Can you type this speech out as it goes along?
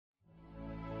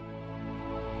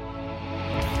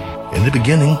In the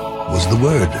beginning was the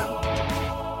Word,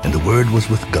 and the Word was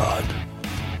with God,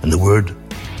 and the Word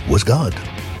was God.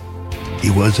 He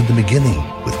was in the beginning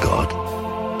with God.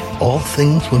 All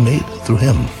things were made through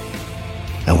him,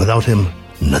 and without him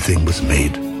nothing was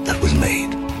made that was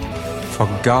made. For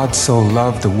God so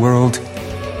loved the world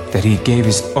that he gave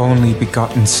his only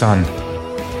begotten Son,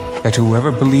 that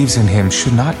whoever believes in him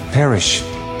should not perish,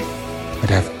 but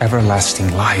have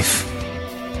everlasting life.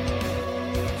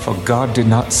 For God did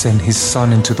not send his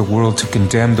Son into the world to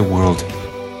condemn the world,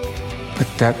 but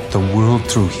that the world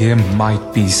through him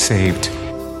might be saved.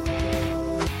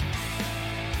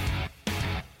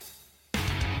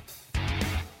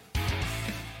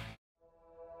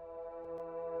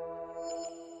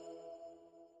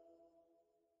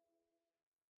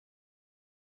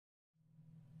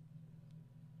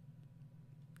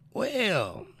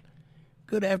 Well,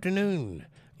 good afternoon,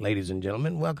 ladies and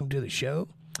gentlemen. Welcome to the show.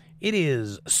 It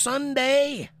is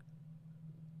Sunday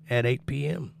at 8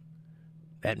 p.m.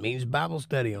 That means Bible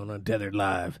study on Untethered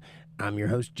Live. I'm your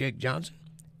host, Jake Johnson.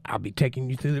 I'll be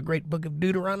taking you through the great book of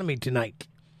Deuteronomy tonight.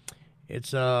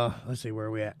 It's, let's see, where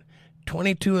are we at?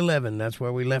 22:11. That's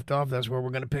where we left off. That's where we're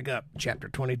going to pick up. Chapter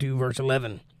 22, verse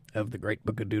 11 of the great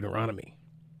book of Deuteronomy.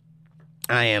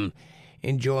 I am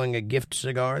enjoying a gift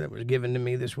cigar that was given to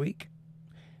me this week.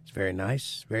 It's very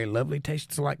nice, very lovely.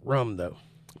 Tastes like rum, though.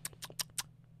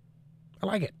 I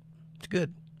like it. It's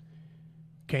good.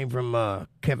 Came from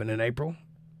Kevin and April.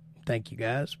 Thank you,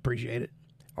 guys. Appreciate it.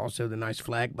 Also, the nice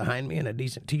flag behind me and a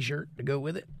decent T-shirt to go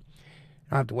with it.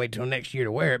 I'll have to wait till next year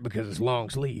to wear it because it's long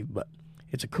sleeve, but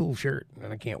it's a cool shirt,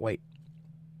 and I can't wait.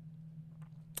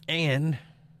 And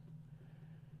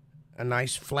a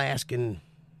nice flask and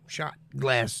shot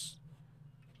glass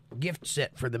gift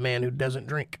set for the man who doesn't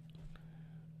drink.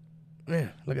 Yeah,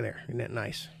 look at there. Isn't that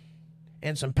nice?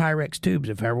 And some Pyrex tubes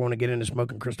if I ever want to get into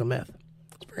smoking crystal meth.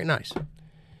 It's very nice.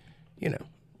 You know,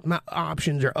 my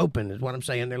options are open is what I'm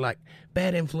saying. They're like,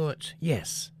 bad influence,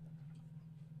 yes.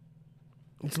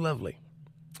 It's lovely.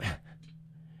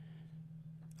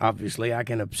 Obviously, I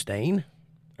can abstain.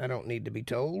 I don't need to be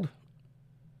told.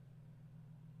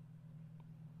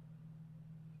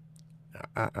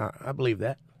 I believe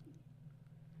that.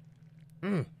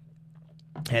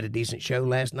 Had a decent show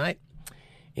last night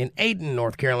in Ayden,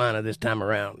 North Carolina this time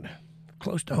around.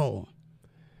 Close to home.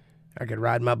 I could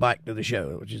ride my bike to the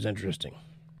show, which is interesting.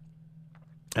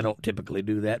 I don't typically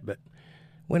do that, but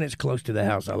when it's close to the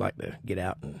house, I like to get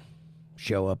out and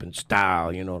show up in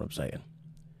style, you know what I'm saying?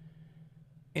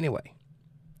 Anyway,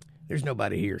 there's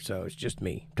nobody here, so it's just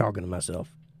me talking to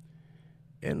myself.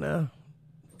 And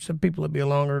some people will be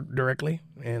along directly,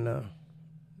 and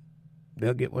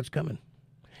they'll get what's coming.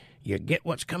 You get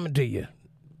what's coming to you.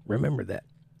 Remember that.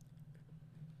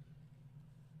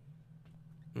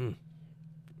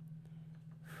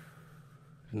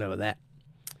 Enough of that.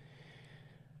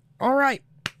 All right.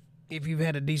 If you've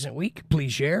had a decent week,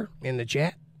 please share in the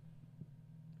chat.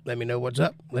 Let me know what's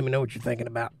up. Let me know what you're thinking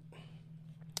about.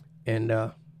 And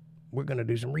we're going to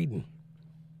do some reading.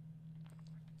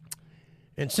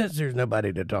 And since there's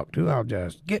nobody to talk to, I'll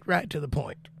just get right to the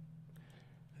point.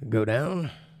 Go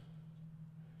down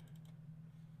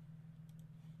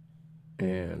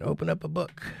and open up a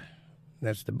book.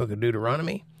 That's the book of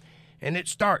Deuteronomy. And it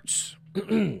starts,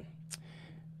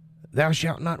 Thou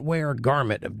shalt not wear a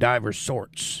garment of divers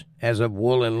sorts, as of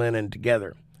wool and linen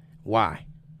together. Why?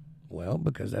 Well,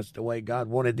 because that's the way God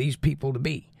wanted these people to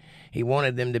be. He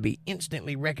wanted them to be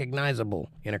instantly recognizable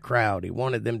in a crowd. He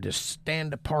wanted them to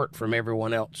stand apart from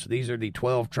everyone else. These are the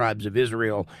 12 tribes of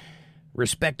Israel,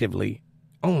 respectively,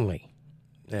 only.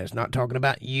 Now, it's not talking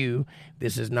about you.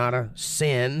 This is not a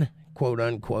sin, quote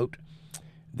unquote.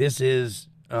 This is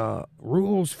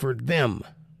rules for them,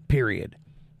 period.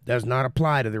 Does not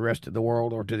apply to the rest of the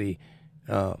world or to the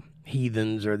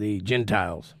heathens or the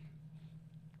Gentiles.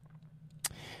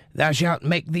 Thou shalt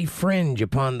make thee fringe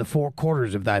upon the four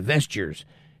quarters of thy vestures.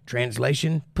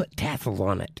 Translation, put tassels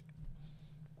on it.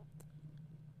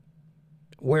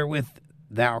 Wherewith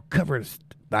thou coverest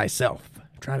thyself.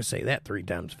 Try to say that 3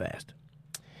 times fast.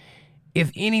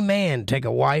 If any man take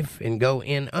a wife and go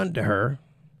in unto her,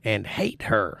 and hate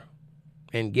her,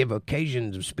 and give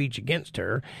occasions of speech against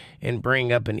her, and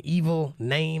bring up an evil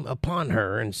name upon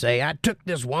her, and say, I took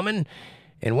this woman,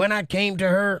 and when I came to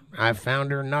her, I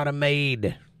found her not a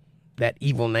maid. That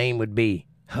evil name would be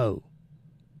hoe.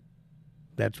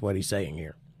 That's what he's saying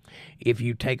here. If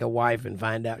you take a wife and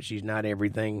find out she's not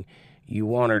everything you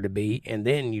want her to be, and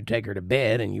then you take her to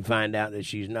bed and you find out that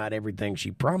she's not everything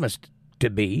she promised to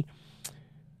be,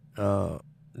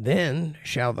 then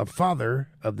shall the father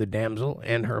of the damsel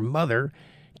and her mother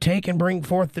Take and bring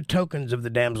forth the tokens of the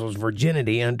damsel's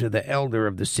virginity unto the elder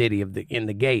of the city in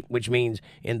the gate, which means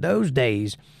in those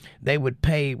days they would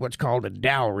pay what's called a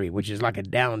dowry, which is like a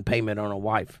down payment on a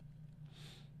wife.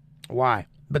 Why?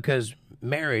 Because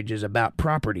marriage is about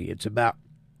property. It's about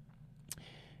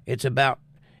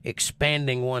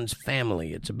expanding one's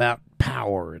family. It's about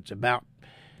power. It's about,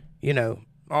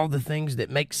 all the things that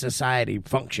make society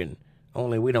function.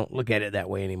 Only we don't look at it that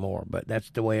way anymore, but that's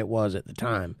the way it was at the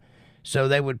time. So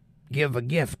they would give a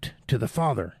gift to the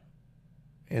father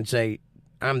and say,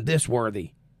 I'm this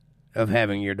worthy of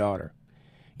having your daughter.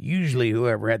 Usually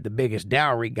whoever had the biggest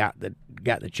dowry got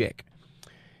the chick.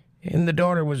 And the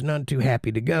daughter was none too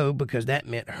happy to go because that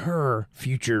meant her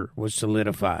future was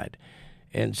solidified.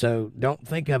 And so don't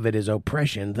think of it as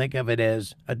oppression. Think of it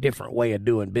as a different way of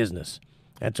doing business.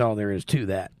 That's all there is to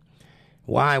that.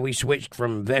 Why we switched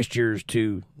from vestures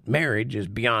to marriage is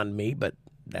beyond me, but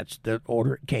that's the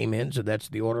order it came in, so that's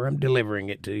the order I'm delivering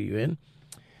it to you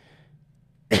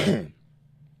in.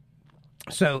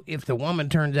 So if the woman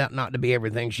turns out not to be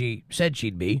everything she said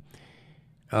she'd be,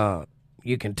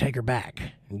 you can take her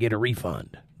back and get a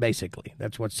refund, basically.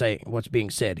 That's what's being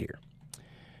said here.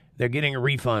 They're getting a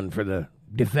refund for the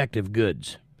defective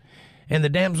goods. And the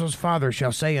damsel's father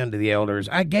shall say unto the elders,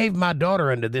 I gave my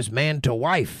daughter unto this man to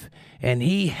wife, and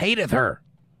he hateth her.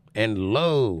 And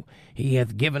lo, he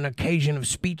hath given occasion of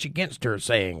speech against her,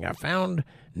 saying, I found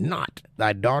not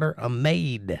thy daughter a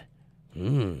maid.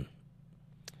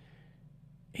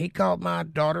 He called my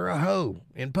daughter a hoe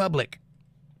in public.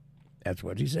 That's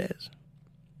what he says.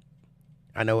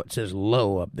 I know it says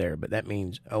lo up there, but that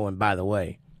means, oh, and by the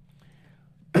way.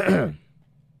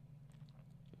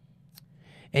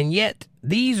 And yet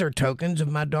these are tokens of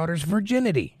my daughter's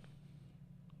virginity.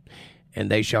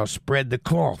 And they shall spread the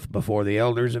cloth before the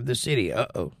elders of the city.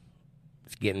 Uh-oh,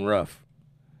 it's getting rough.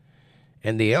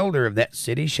 And the elder of that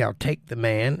city shall take the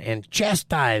man and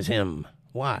chastise him.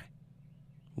 Why?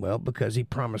 Well, because he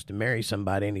promised to marry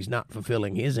somebody and he's not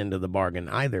fulfilling his end of the bargain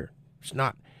either. It's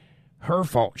not her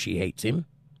fault she hates him,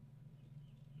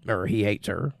 or he hates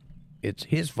her. It's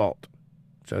his fault.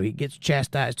 So he gets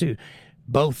chastised too.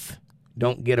 Both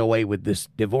don't get away with this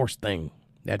divorce thing.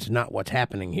 That's not what's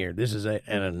happening here. This is an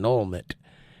annulment.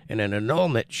 And an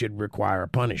annulment should require a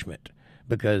punishment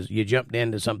because you jumped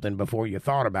into something before you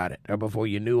thought about it or before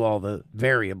you knew all the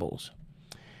variables.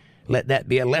 Let that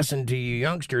be a lesson to you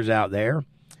youngsters out there.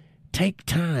 Take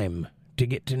time to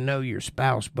get to know your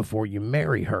spouse before you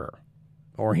marry her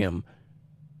or him,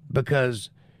 because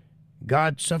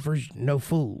God suffers no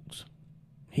fools.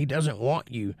 He doesn't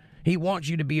want you. He wants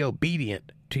you to be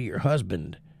obedient to your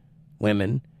husband,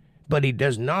 women, but he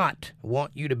does not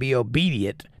want you to be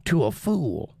obedient to a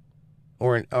fool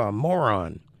or a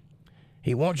moron.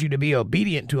 He wants you to be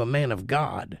obedient to a man of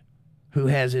God who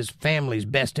has his family's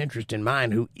best interest in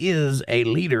mind, who is a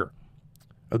leader,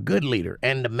 a good leader,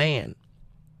 and a man.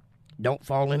 Don't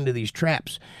fall into these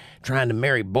traps trying to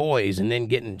marry boys and then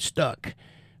getting stuck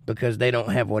because they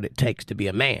don't have what it takes to be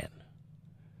a man.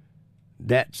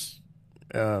 That's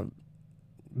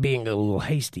being a little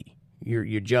hasty.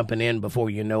 You're jumping in before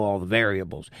you know all the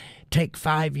variables. Take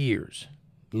 5 years.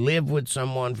 Live with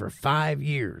someone for 5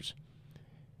 years.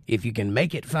 If you can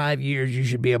make it 5 years, you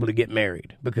should be able to get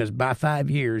married, because by 5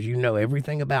 years, you know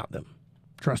everything about them.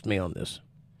 Trust me on this.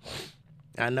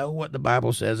 I know what the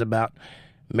Bible says about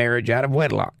marriage out of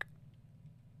wedlock.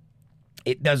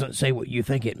 It doesn't say what you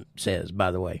think it says,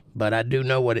 by the way, but I do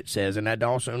know what it says, and I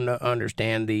also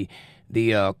understand the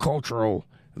cultural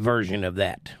version of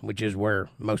that, which is where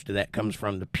most of that comes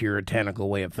from, the puritanical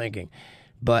way of thinking.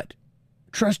 But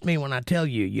trust me when I tell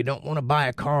you, you don't want to buy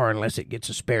a car unless it gets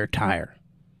a spare tire.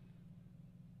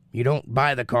 You don't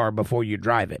buy the car before you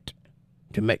drive it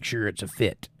to make sure it's a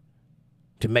fit,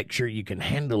 to make sure you can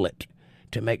handle it,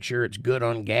 to make sure it's good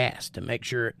on gas, to make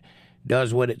sure it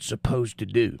does what it's supposed to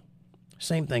do.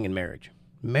 Same thing in marriage.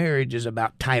 Marriage is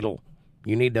about title.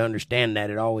 You need to understand that.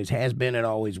 It always has been. It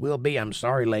always will be. I'm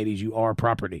sorry, ladies, you are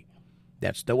property.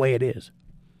 That's the way it is.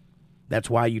 That's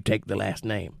why you take the last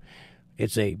name.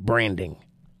 It's a branding.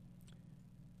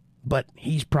 But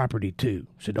he's property too,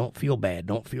 so don't feel bad.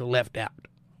 Don't feel left out.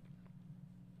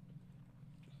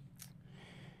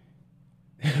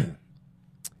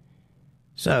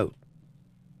 So,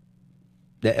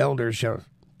 the elders shall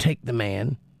take the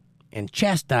man and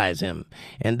chastise him,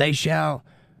 and they shall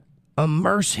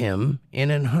immerse him in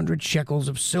 100 shekels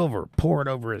of silver, pour it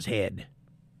over his head,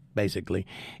 basically,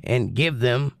 and give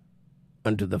them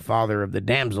unto the father of the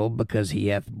damsel, because he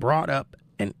hath brought up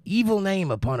an evil name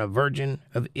upon a virgin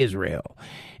of Israel,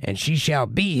 and she shall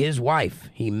be his wife.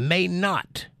 He may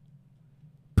not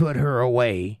put her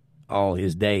away all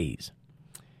his days.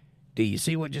 Do you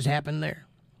see what just happened there?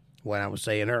 What I was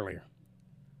saying earlier.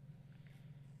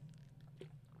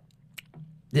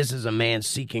 This is a man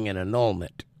seeking an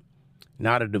annulment,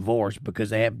 not a divorce, because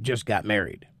they have just got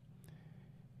married.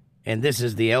 And this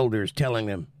is the elders telling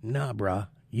them, nah, bruh,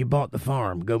 you bought the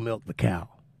farm, go milk the cow.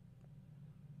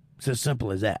 It's as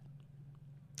simple as that.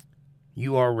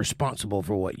 You are responsible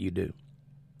for what you do.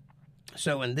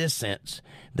 So in this sense,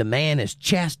 the man is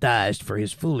chastised for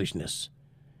his foolishness,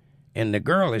 and the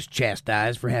girl is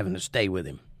chastised for having to stay with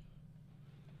him.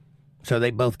 So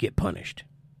they both get punished.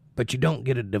 But you don't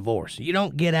get a divorce. You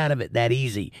don't get out of it that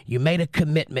easy. You made a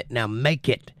commitment, now make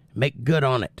it. Make good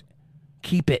on it.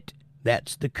 Keep it.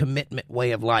 That's the commitment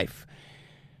way of life.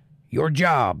 Your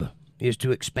job is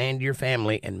to expand your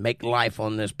family and make life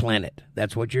on this planet.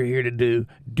 That's what you're here to do.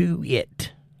 Do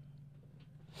it.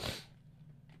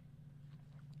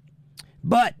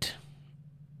 But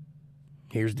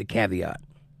here's the caveat.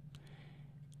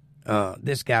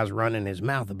 This guy's running his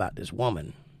mouth about this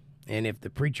woman. And if the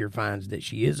preacher finds that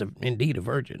she is indeed a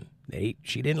virgin, that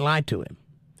she didn't lie to him,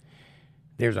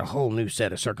 there's a whole new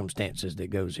set of circumstances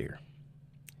that goes here.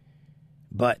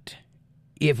 But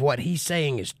if what he's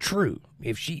saying is true,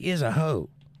 if she is a hoe,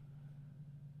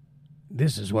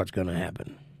 this is what's going to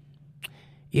happen.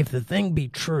 If the thing be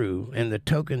true, and the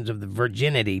tokens of the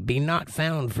virginity be not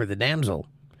found for the damsel,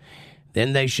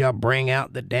 then they shall bring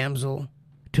out the damsel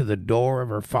to the door of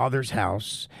her father's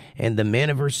house, and the men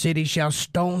of her city shall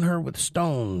stone her with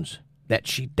stones, that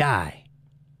she die,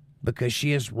 because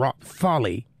she has wrought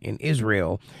folly in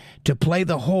Israel, to play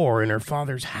the whore in her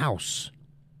father's house.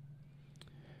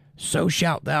 So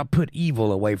shalt thou put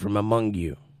evil away from among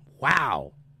you.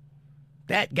 Wow,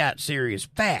 that got serious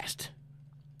fast.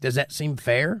 Does that seem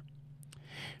fair?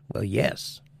 Well,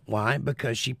 yes. Why?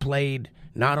 Because she played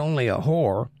not only a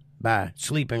whore by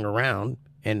sleeping around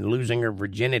and losing her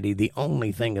virginity, the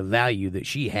only thing of value that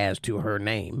she has to her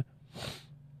name,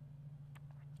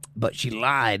 but she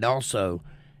lied also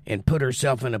and put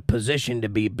herself in a position to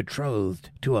be betrothed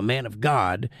to a man of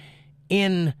God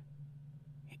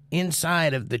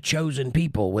inside of the chosen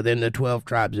people within the 12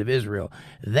 tribes of Israel.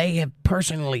 They have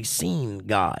personally seen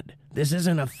God. This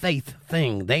isn't a faith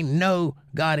thing. They know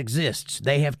God exists.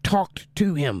 They have talked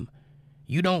to him.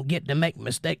 You don't get to make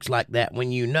mistakes like that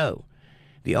when you know.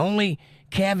 The only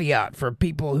caveat for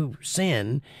people who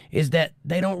sin is that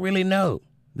they don't really know.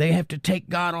 They have to take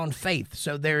God on faith.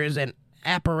 So there is an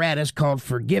apparatus called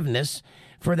forgiveness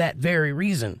for that very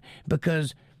reason,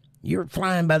 because you're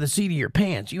flying by the seat of your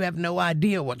pants. You have no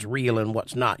idea what's real and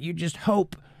what's not. You just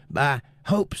hope by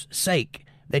hope's sake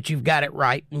that you've got it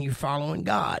right and you're following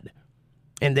God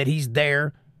and that he's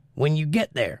there when you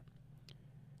get there.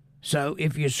 So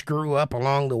if you screw up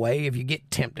along the way, if you get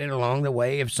tempted along the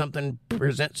way, if something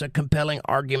presents a compelling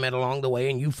argument along the way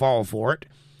and you fall for it,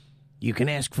 you can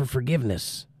ask for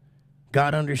forgiveness.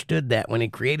 God understood that when he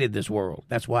created this world.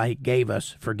 That's why he gave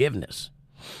us forgiveness.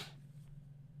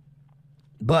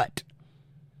 But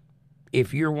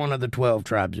if you're one of the 12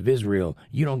 tribes of Israel,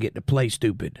 you don't get to play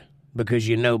stupid because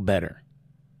you know better.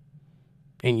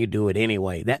 And you do it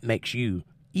anyway. That makes you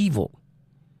evil.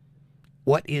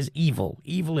 What is evil?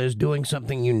 Evil is doing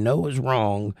something you know is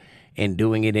wrong and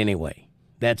doing it anyway.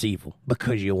 That's evil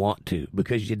because you want to,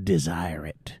 because you desire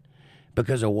it,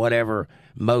 because of whatever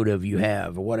motive you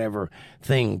have or whatever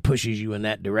thing pushes you in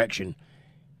that direction.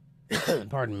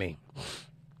 Pardon me.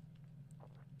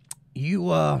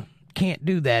 You can't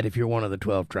do that if you're one of the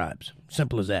 12 tribes.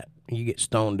 Simple as that. You get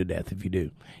stoned to death if you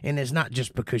do. And it's not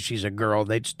just because she's a girl.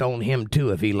 They'd stone him too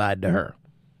if he lied to her.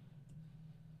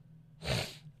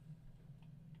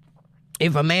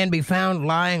 If a man be found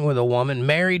lying with a woman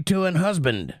married to an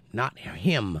husband, not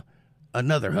him,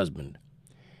 another husband,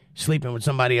 sleeping with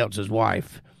somebody else's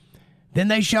wife, then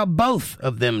they shall both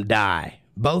of them die,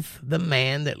 both the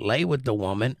man that lay with the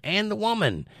woman and the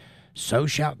woman. So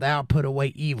shalt thou put away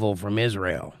evil from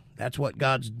Israel. That's what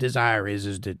God's desire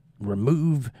is to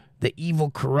remove the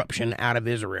evil corruption out of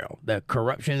Israel, the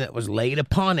corruption that was laid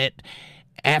upon it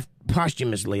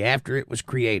posthumously after it was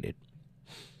created.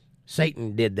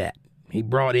 Satan did that. He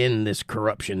brought in this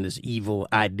corruption, this evil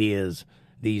ideas,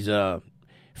 these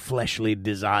fleshly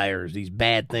desires, these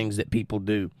bad things that people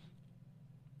do.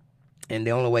 And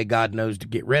the only way God knows to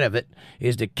get rid of it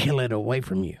is to kill it away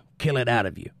from you, kill it out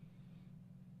of you.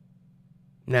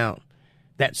 Now,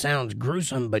 that sounds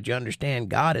gruesome, but you understand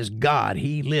God is God.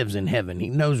 He lives in heaven. He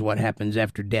knows what happens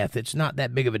after death. It's not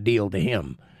that big of a deal to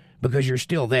him because you're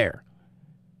still there.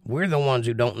 We're the ones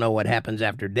who don't know what happens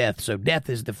after death, so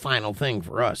death is the final thing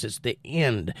for us. It's the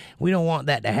end. We don't want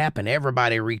that to happen.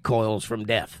 Everybody recoils from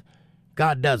death.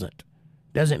 God doesn't.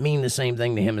 Doesn't mean the same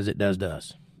thing to him as it does to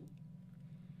us.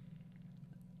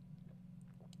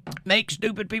 Make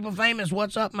stupid people famous.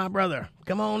 What's up, my brother?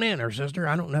 Come on in, or sister.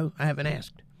 I don't know. I haven't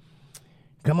asked.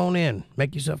 Come on in.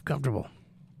 Make yourself comfortable.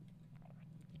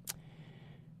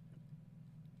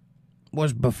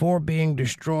 Was before being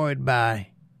destroyed by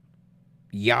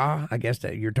Yah, I guess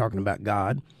that you're talking about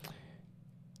God,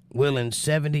 will in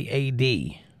 70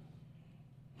 A.D.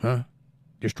 Huh?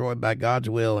 Destroyed by God's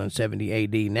will in 70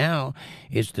 A.D. Now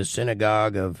it's the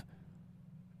synagogue of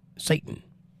Satan.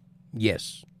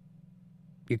 Yes.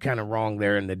 You're kind of wrong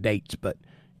there in the dates, but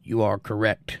you are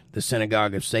correct. The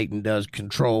synagogue of Satan does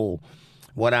control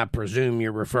what I presume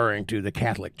you're referring to, the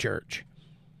Catholic Church.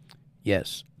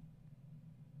 Yes.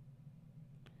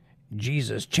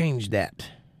 Jesus changed that.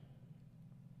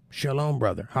 Shalom,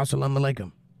 brother. Assalamu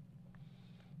alaikum.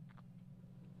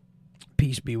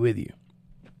 Peace be with you.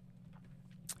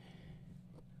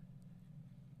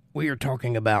 We are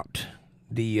talking about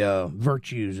the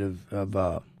virtues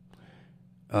of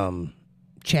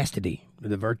chastity,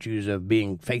 the virtues of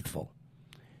being faithful.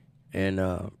 And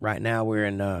right now we're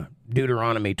in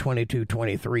Deuteronomy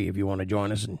 22:23. If you want to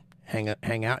join us and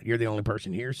hang out, you're the only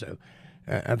person here. So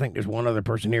I think there's one other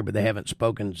person here, but they haven't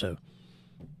spoken. So,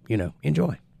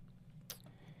 enjoy.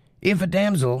 If a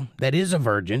damsel that is a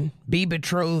virgin be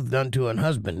betrothed unto an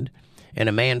husband, and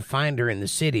a man find her in the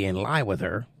city and lie with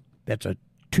her, that's a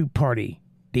two-party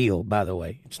deal, by the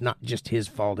way. It's not just his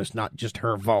fault. It's not just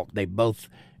her fault. They both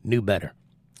knew better.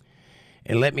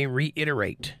 And let me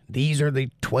reiterate, these are the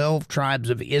 12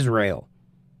 tribes of Israel.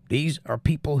 These are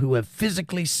people who have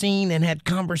physically seen and had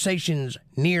conversations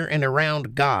near and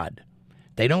around God.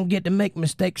 They don't get to make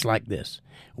mistakes like this.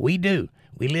 We do.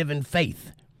 We live in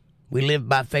faith. We live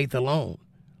by faith alone.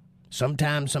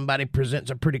 Sometimes somebody presents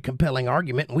a pretty compelling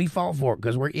argument, and we fall for it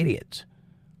because we're idiots.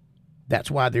 That's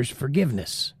why there's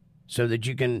forgiveness, so that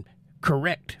you can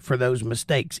correct for those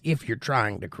mistakes if you're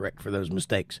trying to correct for those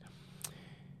mistakes.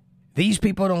 These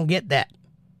people don't get that.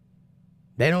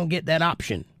 They don't get that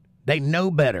option. They know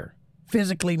better,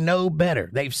 physically know better.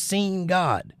 They've seen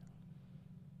God.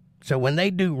 So when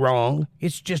they do wrong,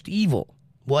 it's just evil.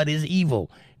 What is evil?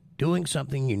 Doing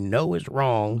something you know is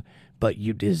wrong, but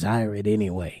you desire it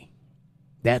anyway.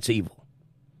 That's evil.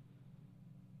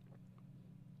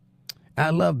 I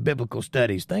love biblical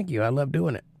studies. Thank you. I love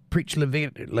doing it. Preach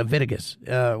Leviticus.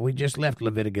 We just left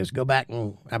Leviticus. Go back,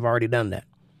 and I've already done that.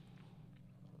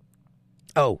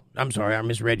 Oh, I'm sorry. I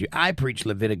misread you. I preach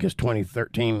Leviticus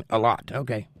 20:13 a lot.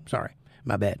 Okay. Sorry.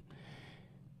 My bad.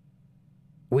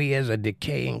 We as a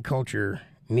decaying culture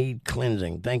need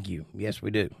cleansing. Thank you. Yes,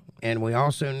 we do. And we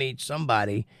also need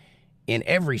somebody in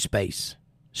every space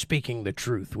speaking the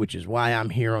truth, which is why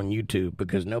I'm here on YouTube,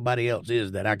 because nobody else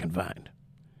is that I can find.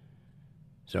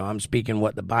 So I'm speaking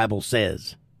what the Bible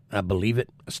says. I believe it.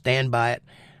 I stand by it.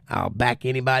 I'll back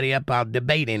anybody up. I'll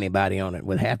debate anybody on it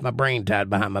with half my brain tied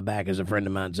behind my back, as a friend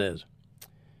of mine says.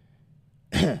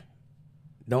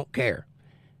 Don't care.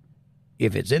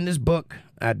 If it's in this book,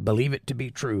 I'd believe it to be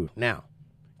true. Now,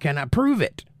 can I prove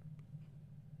it?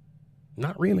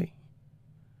 Not really.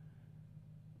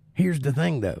 Here's the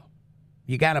thing, though.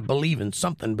 You got to believe in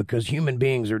something, because human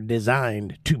beings are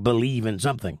designed to believe in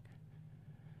something.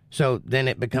 So then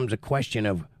it becomes a question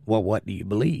of, well, what do you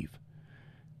believe?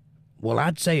 Well,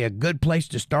 I'd say a good place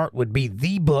to start would be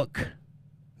the book,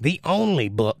 the only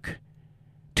book,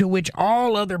 to which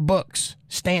all other books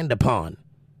stand upon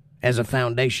as a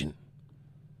foundation.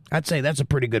 I'd say that's a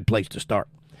pretty good place to start.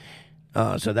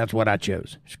 So that's what I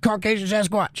chose. Caucasian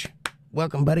Sasquatch.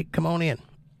 Welcome, buddy. Come on in.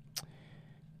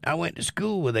 I went to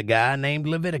school with a guy named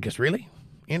Leviticus. Really?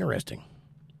 Interesting.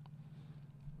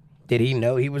 Did he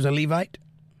know he was a Levite?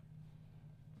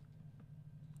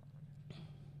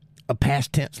 A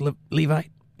past tense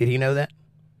Levite? Did he know that?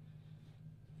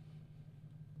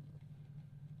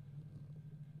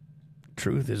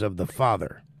 Truth is of the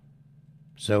Father,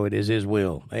 so it is his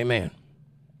will. Amen.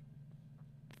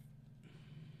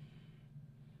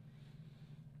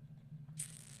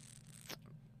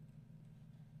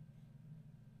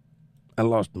 I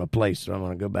lost my place, so I'm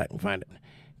going to go back and find it.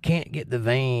 Can't get the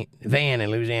van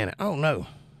in Louisiana. Oh, no.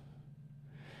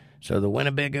 So the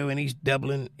Winnebago in East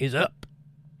Dublin is up.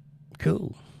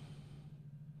 Cool.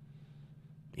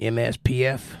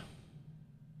 MSPF.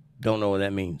 Don't know what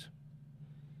that means.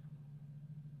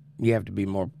 You have to be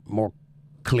more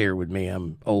clear with me.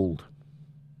 I'm old.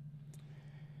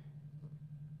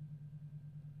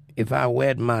 If I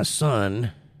wed my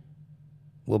son,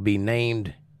 will be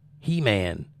named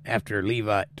He-Man after a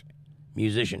Levite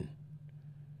musician.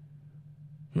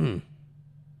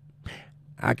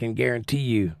 I can guarantee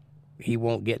you he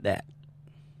won't get that.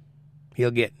 He'll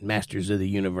get Masters of the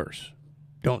Universe.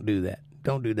 Don't do that.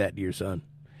 Don't do that to your son.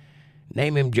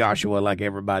 Name him Joshua like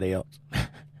everybody else.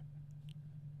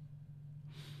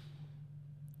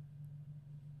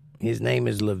 His name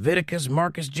is Leviticus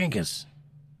Marcus Jenkins.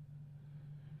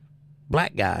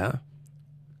 Black guy, huh?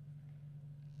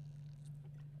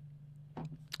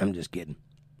 I'm just kidding.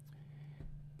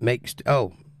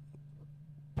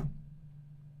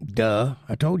 Duh.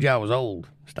 I told you I was old.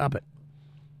 Stop it.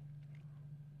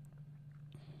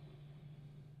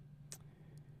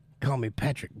 Call me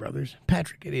Patrick, brothers.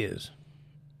 Patrick it is.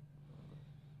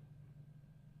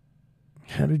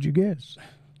 How did you guess?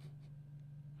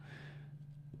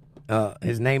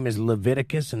 His name is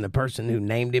Leviticus, and the person who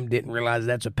named him didn't realize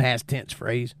that's a past tense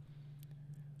phrase.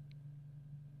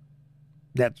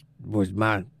 That was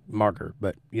my marker,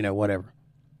 but, whatever.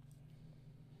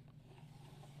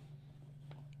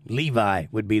 Levi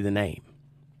would be the name.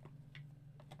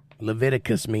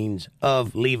 Leviticus means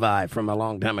of Levi from a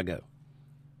long time ago.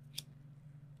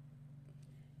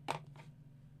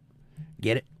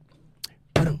 Get it?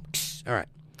 All right.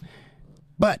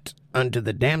 But unto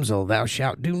the damsel thou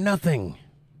shalt do nothing.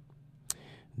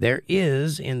 There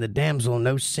is in the damsel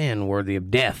no sin worthy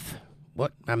of death.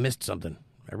 What? I missed something.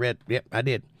 Yep, I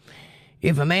did.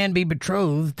 If a man be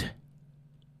betrothed,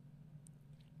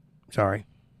 sorry,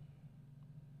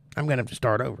 I'm going to have to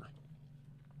start over.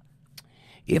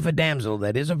 If a damsel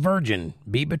that is a virgin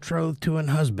be betrothed to an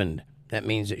husband, that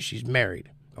means that she's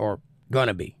married, or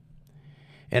gonna be,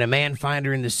 and a man find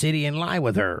her in the city and lie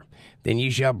with her, then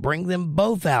ye shall bring them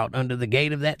both out unto the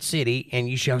gate of that city, and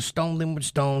ye shall stone them with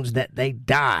stones that they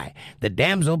die. The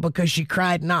damsel because she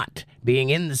cried not,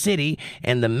 being in the city,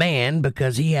 and the man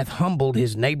because he hath humbled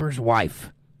his neighbor's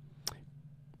wife.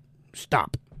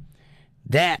 Stop.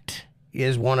 That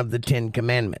is one of the 10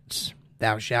 commandments.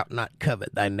 Thou shalt not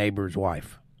covet thy neighbor's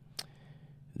wife.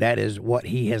 That is what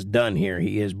he has done here.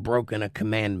 He has broken a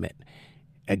commandment.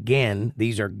 Again,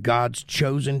 these are God's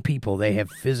chosen people. They have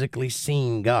physically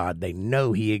seen God. They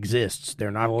know he exists. They're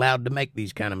not allowed to make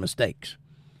these kind of mistakes.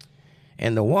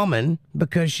 And the woman,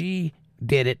 because she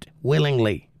did it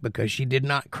willingly, because she did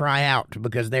not cry out,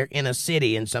 because they're in a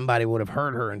city and somebody would have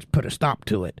heard her and put a stop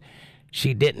to it.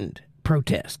 She didn't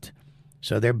protest.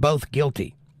 So they're both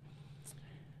guilty.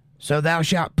 So thou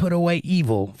shalt put away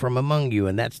evil from among you.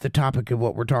 And that's the topic of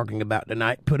what we're talking about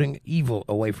tonight, putting evil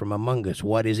away from among us.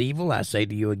 What is evil? I say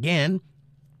to you again,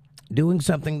 doing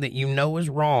something that you know is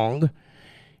wrong,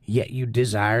 yet you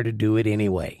desire to do it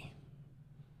anyway.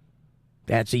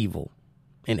 That's evil.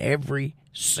 And every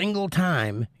single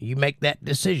time you make that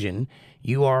decision,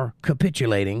 you are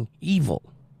capitulating evil.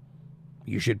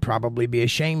 You should probably be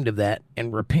ashamed of that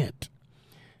and repent.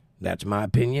 That's my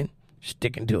opinion.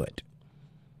 Sticking to it.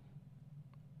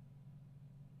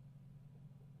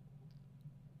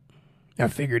 I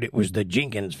figured it was the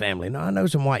Jenkins family. No, I know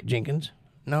some white Jenkins.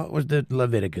 No, it was the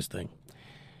Leviticus thing.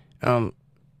 And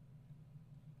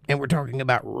we're talking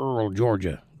about rural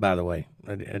Georgia, by the way.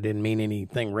 I didn't mean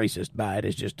anything racist by it.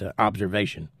 It's just an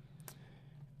observation.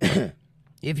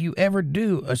 If you ever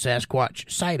do a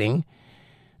Sasquatch sighting,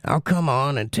 I'll come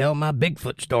on and tell my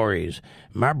Bigfoot stories.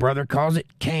 My brother calls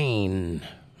it Cain.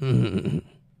 Cain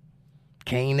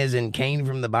as in Cain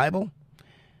from the Bible?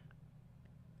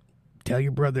 Tell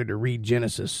your brother to read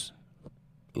Genesis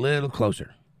a little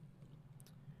closer.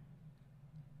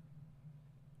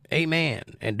 Amen.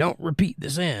 And don't repeat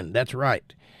the sin. That's right.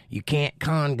 You can't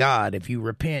con God. If you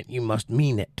repent, you must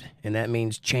mean it. And that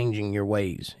means changing your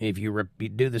ways. If you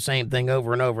do the same thing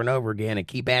over and over and over again and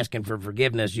keep asking for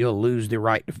forgiveness, you'll lose the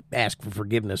right to ask for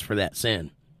forgiveness for that sin.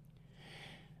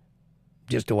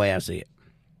 Just the way I see it.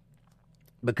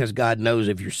 Because God knows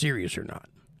if you're serious or not.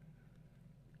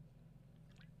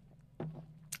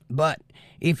 But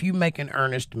if you make an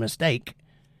earnest mistake,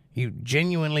 you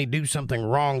genuinely do something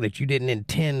wrong that you didn't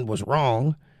intend was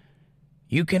wrong,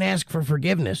 you can ask for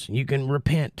forgiveness. You can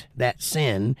repent that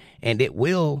sin, and it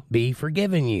will be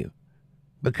forgiven you.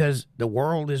 Because the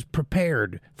world is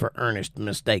prepared for earnest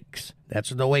mistakes. That's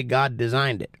the way God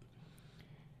designed it.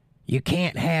 You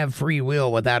can't have free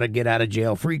will without a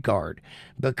get-out-of-jail-free card,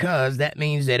 because that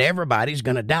means that everybody's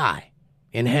going to die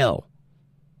in hell.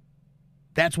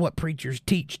 That's what preachers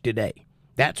teach today.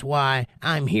 That's why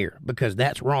I'm here, because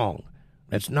that's wrong.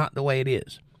 That's not the way it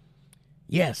is.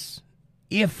 Yes,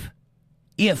 if,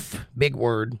 big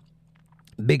word,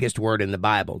 biggest word in the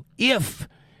Bible, if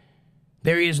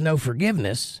there is no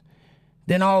forgiveness,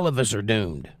 then all of us are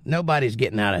doomed. Nobody's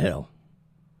getting out of hell.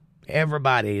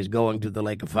 Everybody is going to the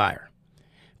lake of fire.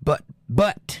 But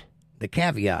the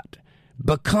caveat,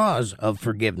 because of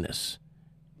forgiveness,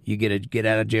 you get a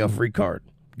get-out-of-jail-free card.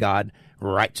 God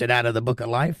writes it out of the book of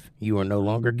life. You are no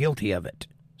longer guilty of it.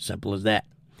 Simple as that.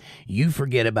 You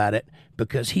forget about it,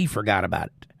 because he forgot about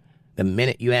it the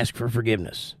minute you ask for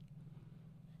forgiveness.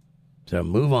 So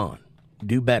move on.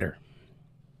 Do better.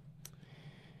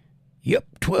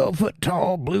 Yep, 12-foot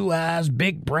tall, blue eyes,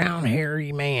 big brown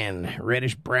hairy man,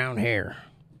 reddish brown hair.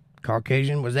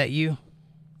 Caucasian, was that you?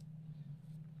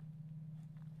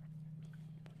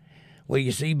 Well,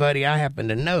 you see, buddy, I happen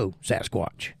to know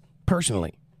Sasquatch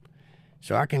personally,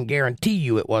 so I can guarantee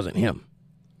you it wasn't him.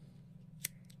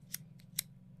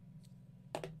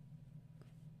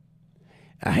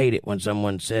 I hate it when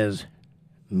someone says,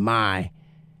 my ...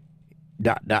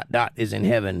 is in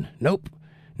heaven. Nope,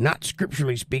 not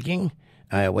scripturally speaking.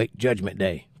 I await judgment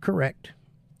day. Correct.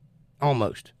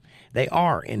 Almost. They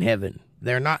are in heaven.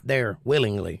 They're not there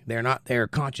willingly. They're not there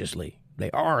consciously.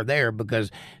 They are there because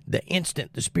the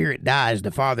instant the spirit dies, the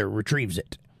Father retrieves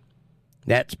it.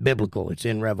 That's biblical. It's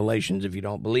in Revelations if you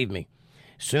don't believe me.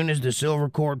 As soon as the silver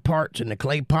cord parts and the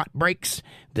clay pot breaks,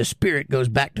 the spirit goes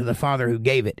back to the Father who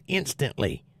gave it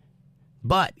instantly.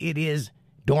 But it is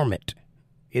dormant.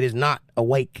 It is not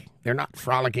awake. They're not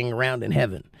frolicking around in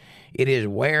heaven. It is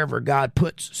wherever God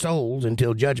puts souls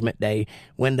until judgment day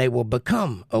when they will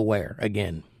become aware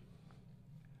again.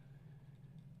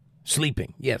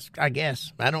 Sleeping. Yes, I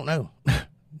guess. I don't know.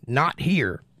 Not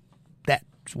here.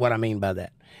 That's what I mean by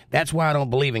that. That's why I don't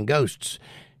believe in ghosts.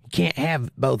 You can't have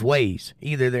both ways.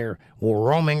 Either they're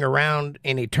roaming around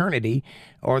in eternity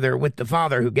or they're with the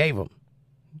Father who gave them.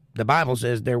 The Bible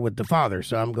says they're with the Father,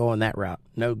 so I'm going that route.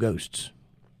 No ghosts.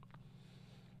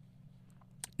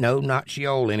 No, not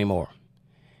Sheol anymore.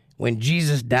 When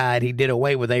Jesus died, he did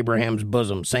away with Abraham's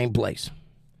bosom. Same place.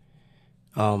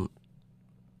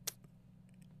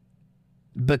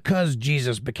 Because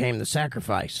Jesus became the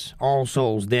sacrifice, all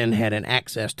souls then had an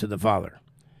access to the Father.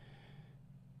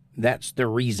 That's the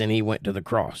reason he went to the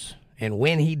cross. And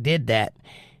when he did that,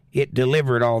 it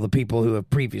delivered all the people who have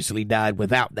previously died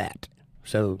without that.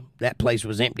 So that place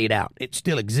was emptied out. It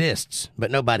still exists, but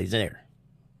nobody's there.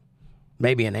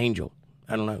 Maybe an angel.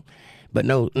 I don't know. But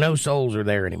no souls are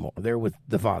there anymore. They're with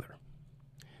the Father.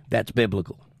 That's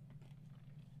biblical.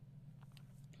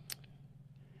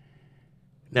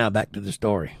 Now back to the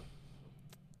story.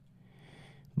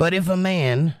 But if a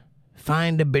man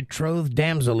find a betrothed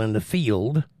damsel in the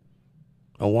field,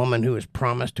 a woman who is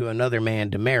promised to another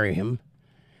man to marry him,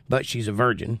 but she's a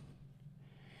virgin,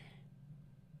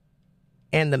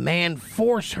 and the man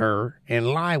force her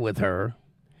and lie with her,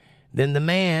 then the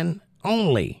man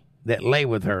only that lay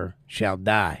with her shall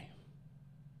die.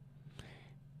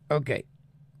 Okay,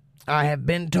 I have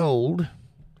been told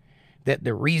that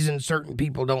the reason certain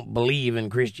people don't believe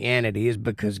in Christianity is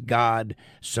because God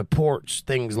supports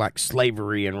things like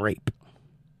slavery and rape.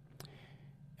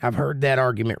 I've heard that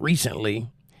argument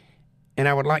recently, and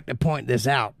I would like to point this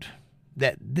out,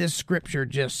 that this scripture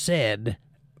just said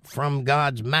from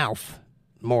God's mouth,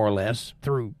 more or less,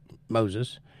 through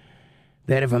Moses,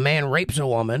 that if a man rapes a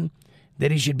woman,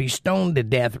 that he should be stoned to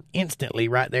death instantly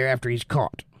right there after he's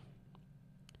caught.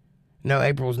 No,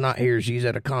 April's not here. She's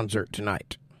at a concert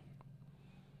tonight.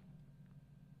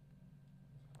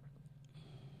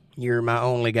 You're my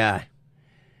only guy.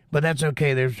 But that's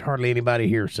okay. There's hardly anybody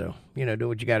here, so, do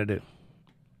what you got to do.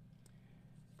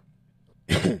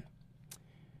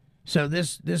 So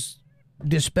this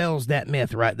dispels that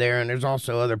myth right there, and there's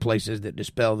also other places that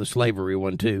dispel the slavery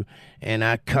one too, and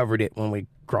I covered it when we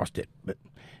crossed it, but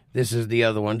this is the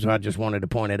other one, so I just wanted to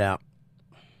point it out.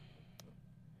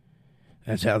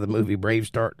 That's how the movie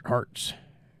Bravehearts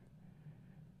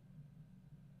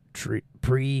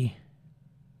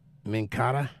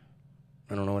pre-mincata.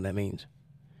 I don't know what that means.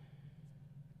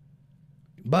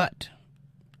 But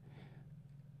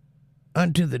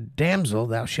unto the damsel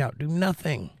thou shalt do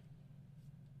nothing.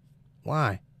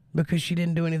 Why? Because she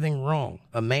didn't do anything wrong.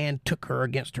 A man took her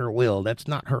against her will. That's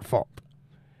not her fault.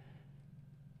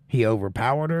 He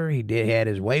overpowered her. He had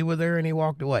his way with her, and he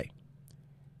walked away.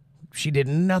 She did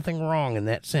nothing wrong in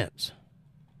that sense.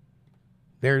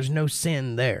 There's no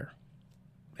sin there.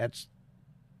 That's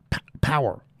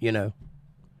power,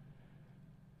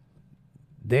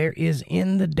 There is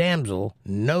in the damsel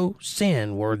no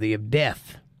sin worthy of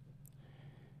death.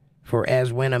 For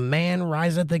as when a man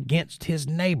riseth against his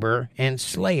neighbor and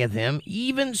slayeth him,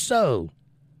 even so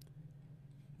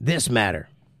this matter.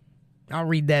 I'll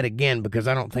read that again because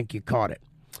I don't think you caught it.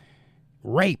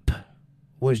 Rape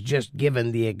was just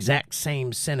given the exact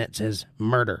same sentence as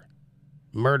murder.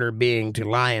 Murder being to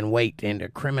lie in wait and to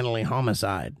criminally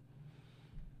homicide.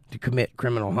 To commit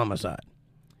criminal homicide.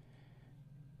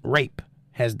 Rape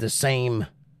has the same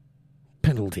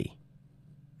penalty.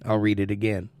 I'll read it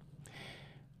again.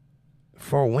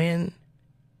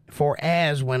 For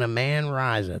as when a man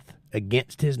riseth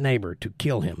against his neighbor to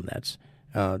kill him, that's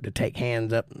to take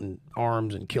hands up and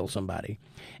arms and kill somebody,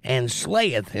 and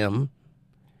slayeth him,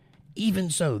 even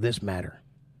so this matter,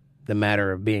 the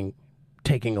matter of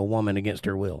taking a woman against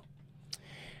her will.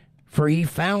 For he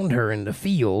found her in the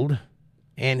field,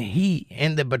 and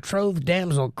the betrothed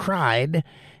damsel cried,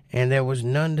 and there was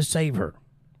none to save her.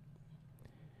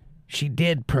 She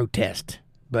did protest,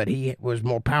 but he was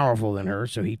more powerful than her,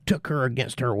 so he took her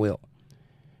against her will.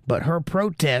 But her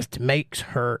protest makes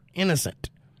her innocent.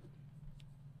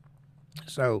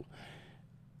 So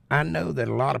I know that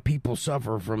a lot of people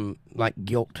suffer from like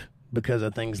guilt because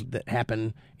of things that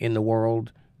happen in the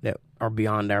world that are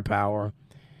beyond our power.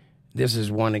 This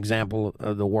is one example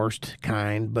of the worst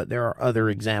kind, but there are other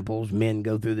examples. Men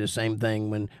go through the same thing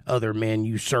when other men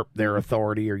usurp their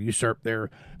authority or usurp their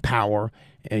power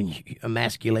and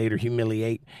emasculate or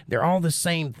humiliate. They're all the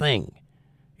same thing.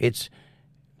 It's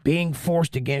being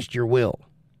forced against your will.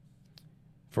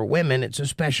 For women, it's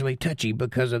especially touchy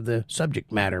because of the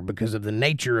subject matter, because of the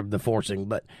nature of the forcing.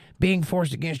 But being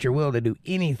forced against your will to do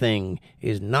anything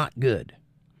is not good.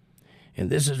 And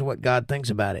this is what God thinks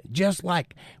about it. Just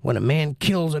like when a man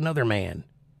kills another man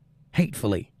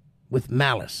hatefully, with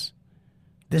malice.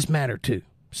 This matter too.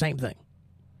 Same thing.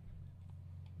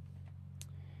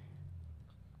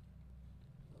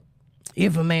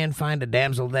 If a man find a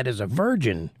damsel that is a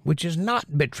virgin, which is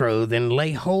not betrothed, and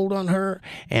lay hold on her,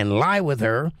 and lie with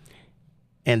her,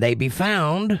 and they be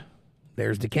found,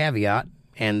 there's the caveat,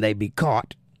 and they be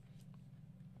caught,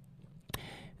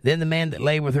 then the man that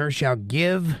lay with her shall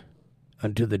give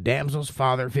unto the damsel's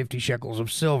father 50 shekels of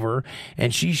silver,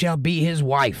 and she shall be his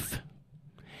wife,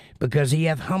 because he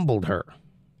hath humbled her.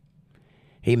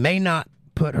 He may not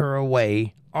put her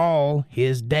away all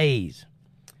his days.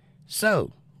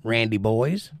 So, Randy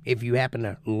boys, if you happen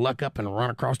to luck up and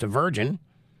run across a virgin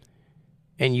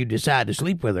and you decide to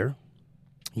sleep with her,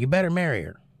 you better marry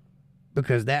her,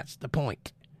 because that's the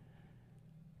point.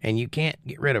 And you can't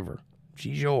get rid of her.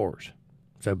 She's yours.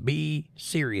 So be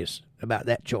serious about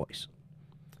that choice.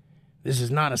 This is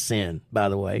not a sin, by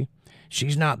the way.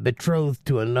 She's not betrothed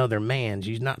to another man.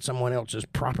 She's not someone else's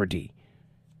property.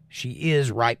 She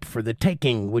is ripe for the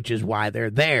taking, which is why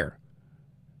they're there.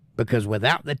 Because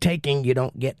without the taking, you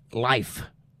don't get life.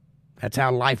 That's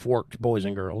how life works, boys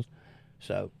and girls.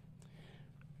 So,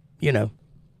 do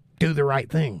the right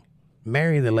thing.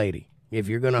 Marry the lady. If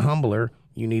you're going to humble her,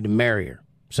 you need to marry her.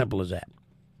 Simple as that.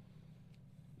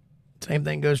 Same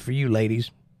thing goes for you, ladies.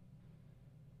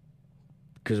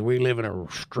 Because we live in a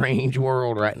strange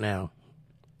world right now.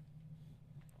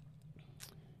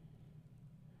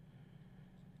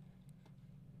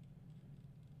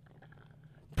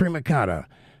 Primicata,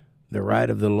 the right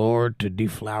of the Lord to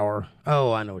deflower.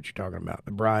 Oh, I know what you're talking about.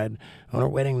 The bride on her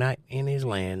wedding night in his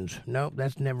lands. Nope,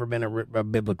 that's never been a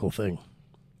biblical thing.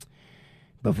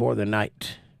 Before the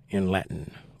night in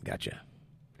Latin. Gotcha.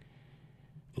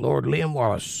 Lord Liam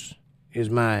Wallace is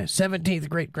my 17th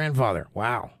great-grandfather.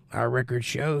 Wow. Our records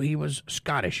show he was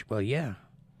Scottish. Well, yeah.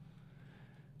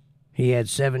 He had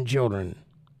 7 children.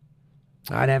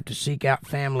 I'd have to seek out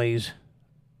families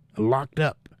locked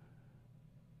up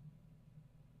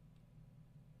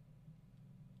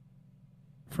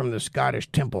from the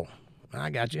Scottish temple. I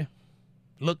got you.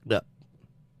 Looked up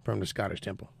from the Scottish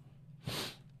temple.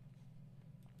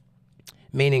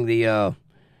 Meaning the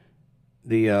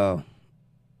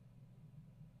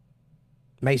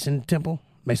Masonic temple,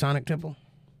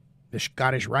 the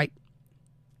Scottish Rite.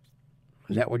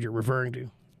 Is that what you're referring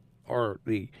to? Or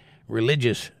the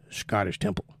religious Scottish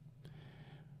temple?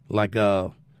 Like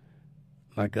can't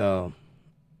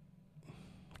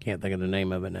think of the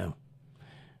name of it now.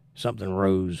 Something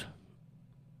Rose.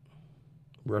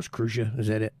 Rosicrucia, is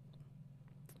that it?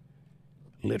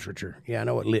 Literature. Yeah, I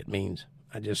know what lit means.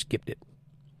 I just skipped it.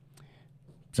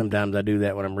 Sometimes I do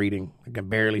that when I'm reading. I can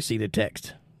barely see the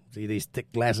text. See these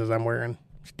thick glasses I'm wearing?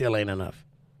 Still ain't enough.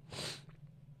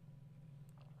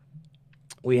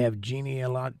 We have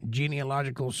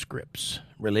genealogical scripts.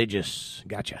 Religious.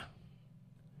 Gotcha.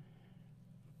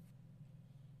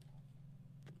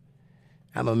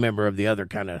 I'm a member of the other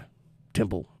kind of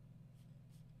temple,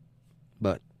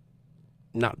 but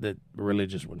not the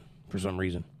religious one for some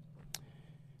reason.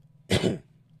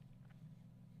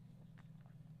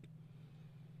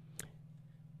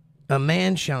 A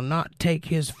man shall not take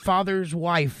his father's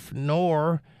wife,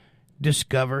 nor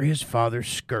discover his father's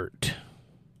skirt.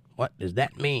 What does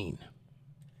that mean?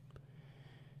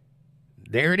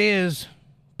 There it is,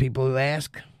 people who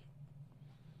ask.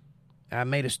 I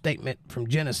made a statement from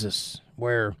Genesis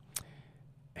where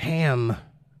Ham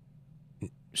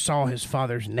saw his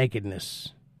father's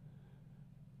nakedness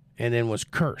and then was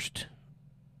cursed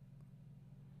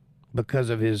because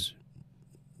of his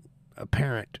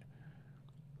apparent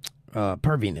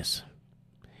perviness.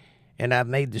 And I've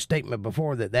made the statement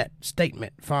before that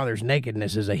statement, father's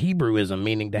nakedness, is a Hebrewism,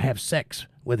 meaning to have sex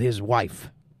with his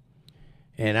wife.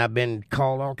 And I've been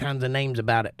called all kinds of names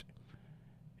about it.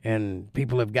 And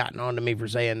people have gotten on to me for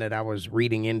saying that I was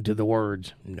reading into the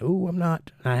words. No, I'm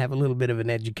not. I have a little bit of an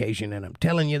education, and I'm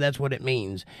telling you that's what it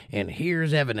means. And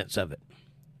here's evidence of it.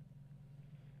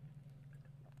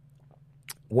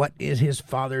 What is his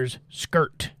father's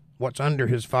skirt? What's under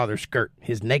his father's skirt?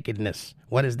 His nakedness.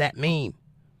 What does that mean?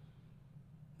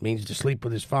 It means to sleep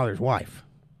with his father's wife.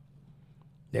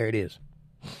 There it is.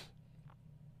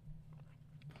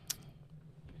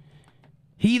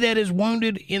 He that is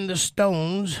wounded in the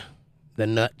stones, the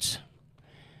nuts,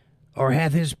 or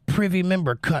hath his privy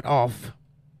member cut off,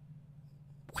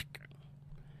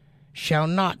 shall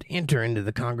not enter into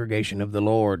the congregation of the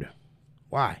Lord.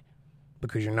 Why?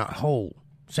 Because you're not whole.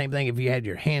 Same thing if you had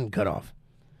your hand cut off.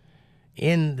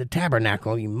 In the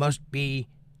tabernacle, you must be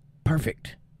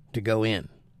perfect to go in.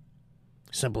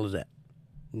 Simple as that.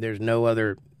 There's no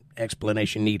other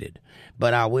explanation needed.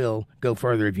 But I will go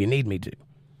further if you need me to.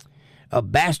 A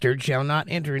bastard shall not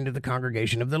enter into the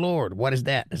congregation of the Lord. What is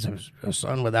that? It's a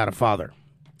son without a father.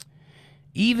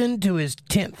 Even to his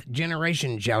 10th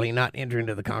generation shall he not enter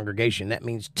into the congregation. That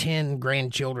means 10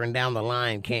 grandchildren down the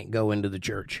line can't go into the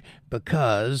church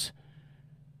because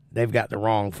they've got the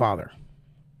wrong father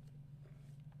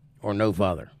or no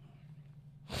father.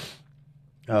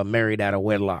 Married out of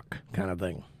wedlock kind of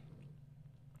thing.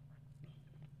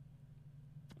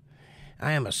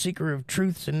 I am a seeker of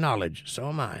truths and knowledge. So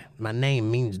am I. My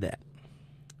name means that.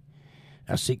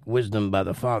 I seek wisdom by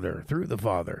the Father, through the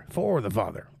Father, for the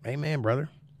Father. Amen, brother.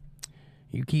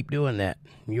 You keep doing that.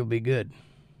 You'll be good.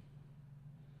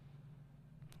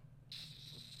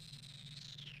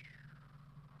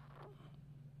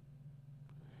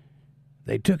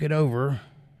 They took it over,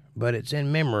 but it's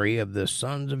in memory of the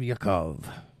sons of Yaakov,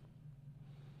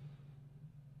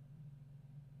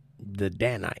 the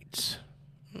Danites.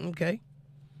 Okay.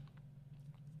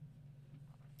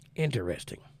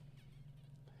 Interesting.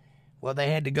 Well, they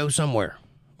had to go somewhere.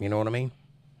 You know what I mean?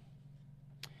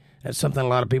 That's something a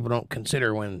lot of people don't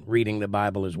consider when reading the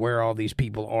Bible, is where all these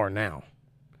people are now,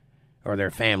 or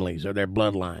their families, or their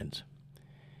bloodlines.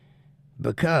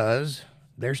 Because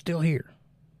they're still here,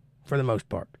 for the most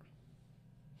part.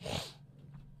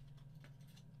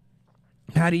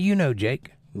 How do you know,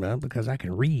 Jake? Well, because I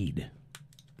can read,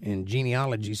 and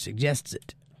genealogy suggests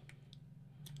it.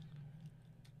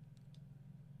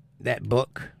 That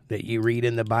book that you read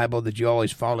in the Bible that you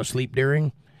always fall asleep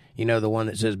during, you know, the one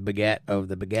that says begat of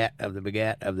the begat of the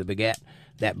begat of the begat,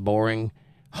 that boring,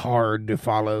 hard to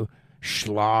follow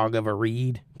slog of a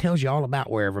read, tells you all about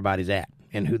where everybody's at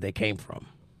and who they came from.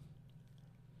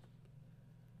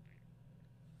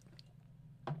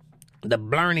 The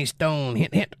Blarney Stone,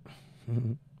 hint, hint.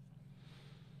 Mm-hmm.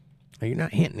 You're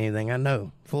not hinting anything. I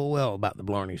know full well about the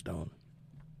Blarney Stone.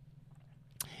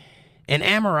 An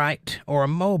Amorite or a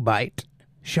Moabite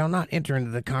shall not enter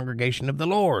into the congregation of the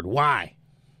Lord. Why?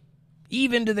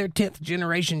 Even to their 10th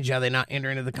generation shall they not enter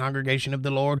into the congregation of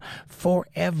the Lord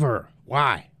forever.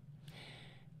 Why?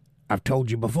 I've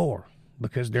told you before.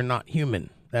 Because they're not human.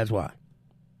 That's why.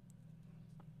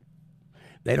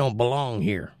 They don't belong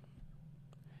here.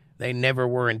 They never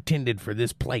were intended for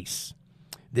this place.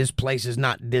 This place is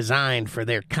not designed for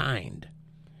their kind.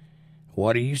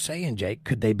 What are you saying, Jake?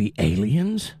 Could they be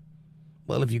aliens?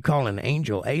 Well, if you call an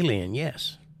angel alien,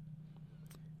 yes.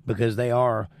 Because they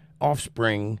are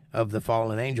offspring of the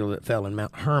fallen angel that fell in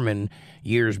Mount Hermon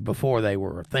years before they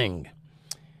were a thing.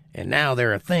 And now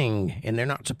they're a thing, and they're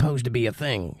not supposed to be a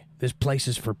thing. This place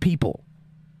is for people.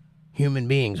 Human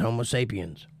beings, Homo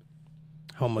sapiens.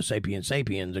 Homo sapiens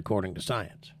sapiens, according to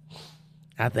science.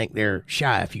 I think they're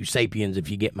shy a few sapiens, if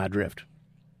you get my drift.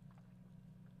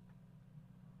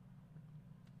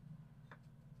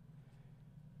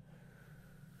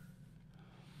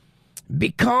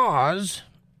 Because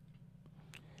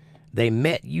they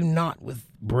met you not with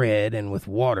bread and with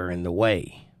water in the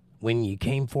way, when ye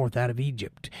came forth out of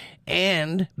Egypt,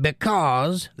 and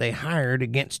because they hired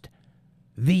against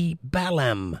thee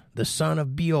Balaam, the son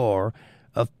of Beor,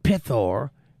 of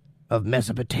Pithor, of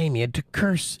Mesopotamia, to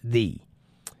curse thee.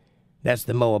 That's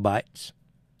the Moabites.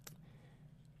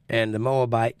 And the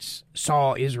Moabites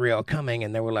saw Israel coming,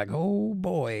 and they were like, oh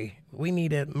boy, we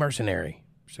need a mercenary.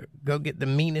 So go get the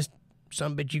meanest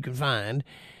sumbitch you can find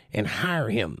and hire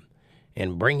him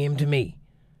and bring him to me.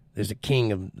 There's a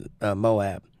king of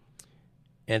Moab.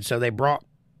 And so they brought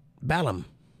Balaam.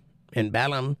 And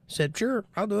Balaam said, sure,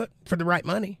 I'll do it for the right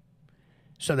money.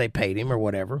 So they paid him or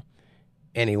whatever.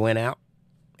 And he went out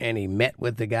and he met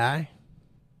with the guy,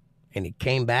 and he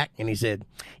came back and he said,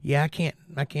 yeah, I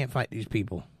can't fight these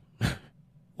people.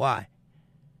 Why?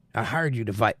 I hired you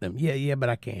to fight them. Yeah, but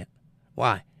I can't.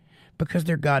 Why? Because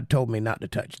their God told me not to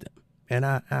touch them, and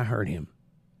I heard him.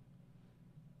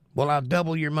 Well, I'll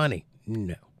double your money.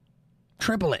 No.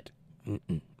 Triple it.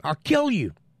 I'll kill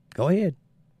you. Go ahead.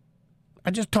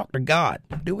 I just talked to God.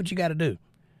 Do what you got to do.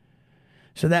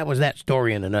 So that was that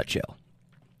story in a nutshell.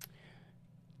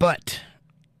 But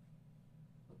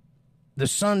the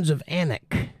sons of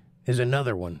Anak is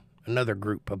another one, another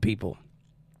group of people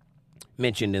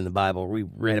mentioned in the Bible. We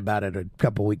read about it a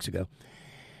couple weeks ago.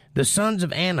 The sons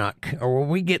of Anak, or where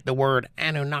we get the word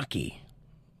Anunnaki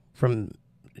from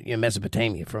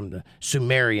Mesopotamia, from the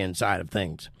Sumerian side of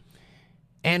things.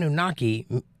 Anunnaki,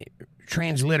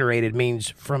 transliterated, means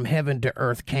from heaven to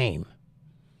earth came.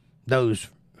 Those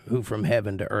who from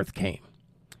heaven to earth came.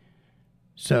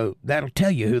 So that'll tell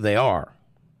you who they are.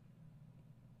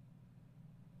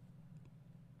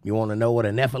 You want to know what a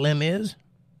Nephilim is?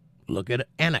 Look at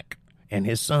Anak and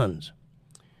his sons.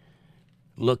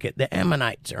 Look at the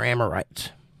Ammonites or Amorites.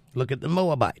 Look at the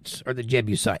Moabites or the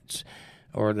Jebusites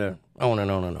or the on and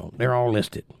on and on. They're all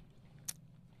listed.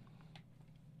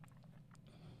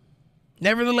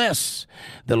 Nevertheless,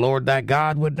 the Lord thy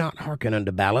God would not hearken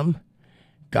unto Balaam.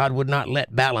 God would not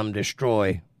let Balaam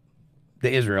destroy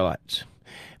the Israelites.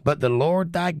 But the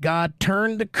Lord thy God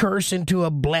turned the curse into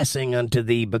a blessing unto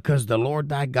thee, because the Lord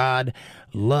thy God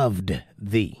loved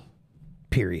thee.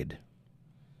 Period.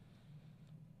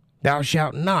 Thou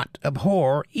shalt not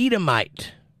abhor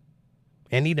Edomite.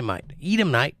 An Edomite.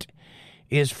 Edomite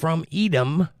is from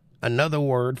Edom, another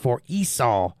word for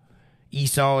Esau.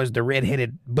 Esau is the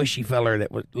red-headed, bushy feller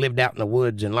that lived out in the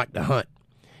woods and liked to hunt.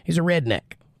 He's a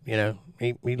redneck, you know.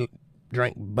 He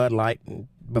drank Bud Light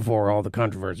before all the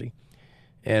controversy,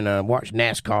 and watched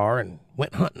NASCAR and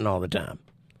went hunting all the time.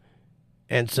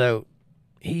 And so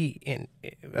he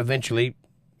eventually,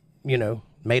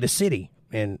 made a city,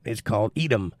 and it's called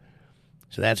Edom.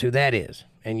 So that's who that is.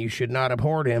 And you should not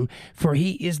abhor him, for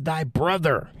he is thy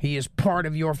brother. He is part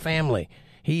of your family.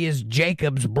 He is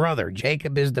Jacob's brother.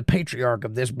 Jacob is the patriarch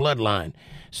of this bloodline.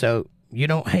 So you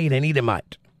don't hate an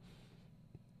Edomite.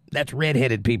 That's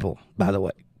red-headed people, by the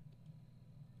way.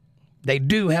 They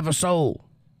do have a soul.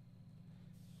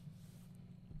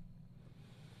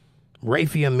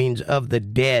 Raphaim means of the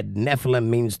dead. Nephilim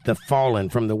means the fallen,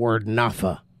 from the word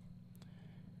Napha.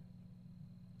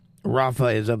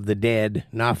 Rapha is of the dead.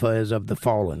 Napha is of the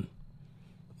fallen.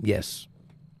 Yes.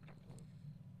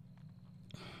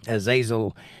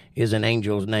 Azazel is an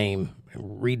angel's name.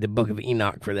 Read the book of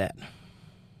Enoch for that.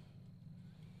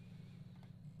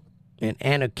 And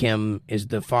Anakim is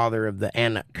the father of the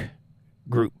Anak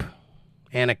group.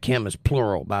 Anakim is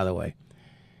plural, by the way.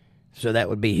 So that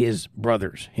would be his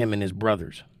brothers, him and his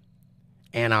brothers.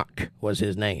 Anak was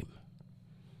his name.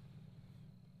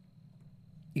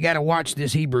 You got to watch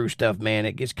this Hebrew stuff, man.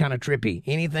 It gets kind of trippy.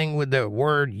 Anything with the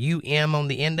word U-M on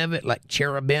the end of it, like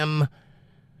cherubim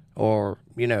or,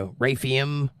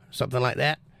 Raphaim, something like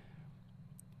that,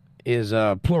 is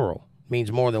plural.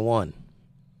 Means more than one.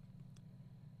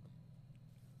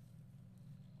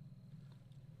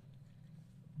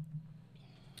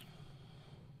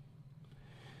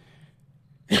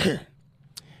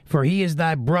 For he is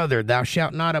thy brother. Thou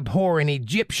shalt not abhor an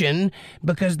Egyptian,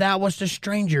 because thou wast a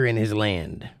stranger in his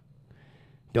land.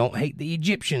 Don't hate the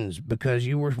Egyptians, because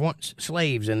you were once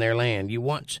slaves in their land. You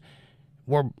once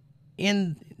were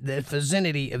in the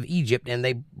vicinity of Egypt, and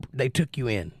they took you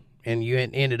in, and you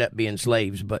ended up being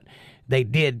slaves, but they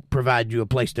did provide you a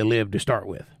place to live to start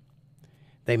with.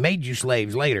 They made you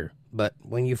slaves later, but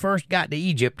when you first got to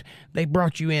Egypt, they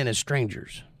brought you in as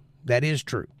strangers. That is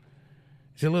true.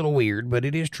 It's a little weird, but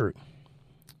it is true.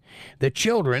 The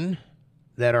children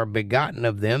that are begotten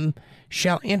of them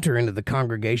shall enter into the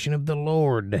congregation of the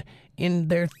Lord in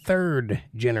their third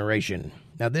generation.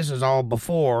 Now, this is all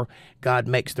before God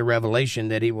makes the revelation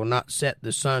that he will not set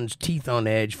the son's teeth on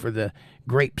edge for the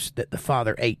grapes that the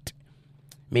father ate.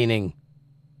 Meaning,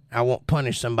 I won't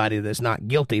punish somebody that's not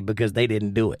guilty because they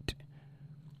didn't do it.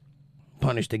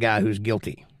 Punish the guy who's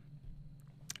guilty.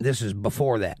 This is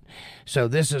before that. So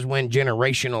this is when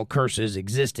generational curses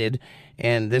existed,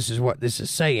 and this is what this is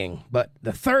saying. But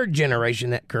the third generation,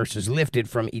 that curse is lifted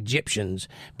from Egyptians,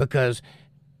 because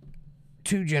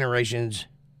 2 generations,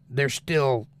 they're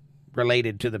still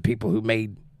related to the people who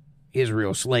made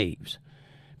Israel slaves.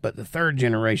 But the third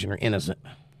generation are innocent.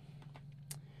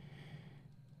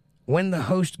 When the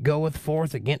host goeth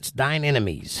forth against thine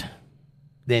enemies,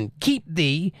 then keep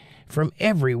thee from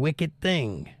every wicked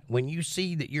thing. When you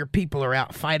see that your people are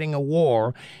out fighting a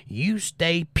war, you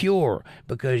stay pure,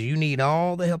 because you need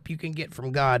all the help you can get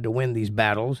from God to win these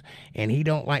battles, and he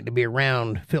don't like to be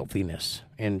around filthiness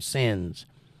and sins.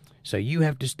 So you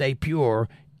have to stay pure,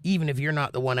 even if you're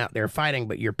not the one out there fighting,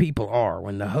 but your people are.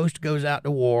 When the host goes out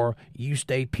to war, you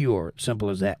stay pure. Simple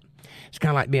as that. It's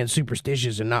kind of like being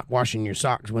superstitious and not washing your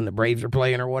socks when the Braves are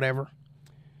playing or whatever.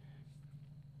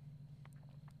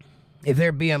 If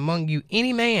there be among you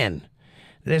any man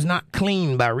that is not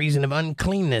clean by reason of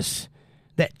uncleanness,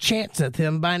 that chanceth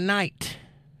him by night,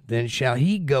 then shall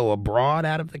he go abroad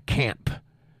out of the camp.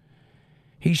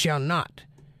 He shall not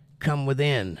come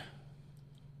within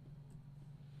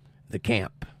the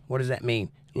camp. What does that mean?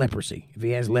 Leprosy. If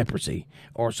he has leprosy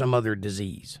or some other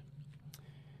disease.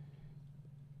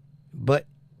 But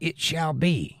it shall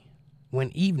be,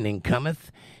 when evening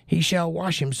cometh, he shall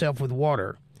wash himself with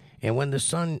water, and when the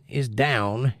sun is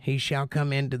down, he shall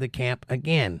come into the camp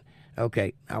again.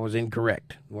 Okay, I was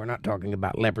incorrect. We're not talking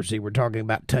about leprosy. We're talking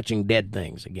about touching dead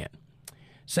things again.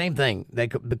 Same thing. They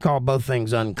call both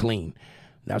things unclean.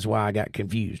 That's why I got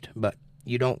confused. But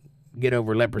you don't get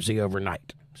over leprosy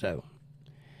overnight. So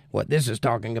what this is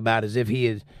talking about is if he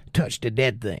has touched a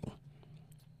dead thing.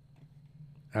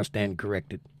 I stand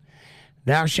corrected.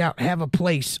 Thou shalt have a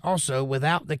place also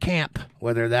without the camp,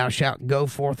 whither thou shalt go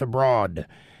forth abroad,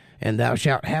 and thou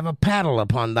shalt have a paddle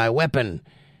upon thy weapon.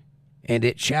 And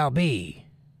it shall be,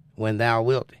 when thou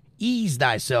wilt ease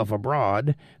thyself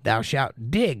abroad, thou shalt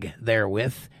dig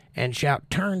therewith, and shalt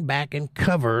turn back and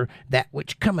cover that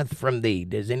which cometh from thee.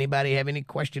 Does anybody have any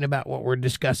question about what we're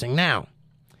discussing now?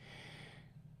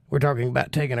 We're talking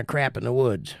about taking a crap in the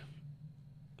woods.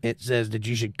 It says that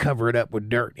you should cover it up with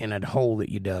dirt in a hole that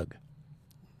you dug.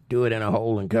 Do it in a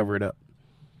hole and cover it up.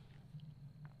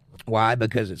 Why?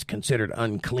 Because it's considered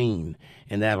unclean,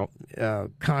 and that'll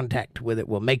contact with it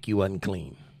will make you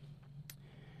unclean.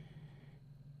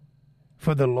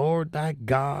 For the Lord thy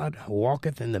God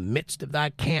walketh in the midst of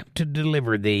thy camp to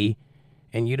deliver thee,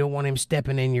 and you don't want him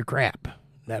stepping in your crap.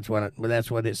 That's what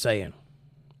it's saying.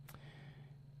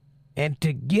 And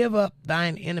to give up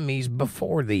thine enemies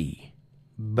before thee.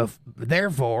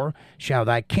 Therefore shall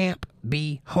thy camp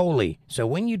be holy. So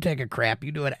when you take a crap,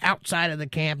 you do it outside of the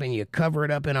camp and you cover it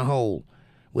up in a hole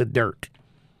with dirt.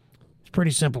 It's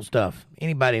pretty simple stuff.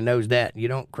 Anybody knows that. You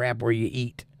don't crap where you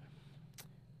eat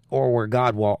or where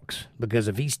God walks, because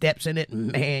if he steps in it,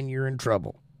 man, you're in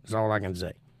trouble. That's all I can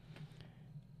say.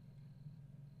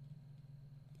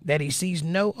 That he sees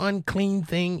no unclean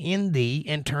thing in thee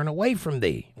and turn away from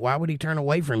thee. Why would he turn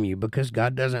away from you? Because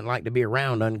God doesn't like to be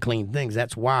around unclean things.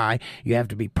 That's why you have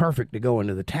to be perfect to go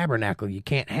into the tabernacle. You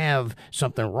can't have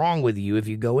something wrong with you. If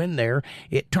you go in there,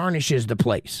 it tarnishes the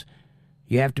place.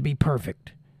 You have to be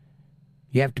perfect.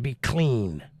 You have to be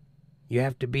clean. You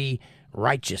have to be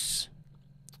righteous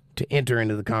to enter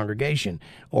into the congregation.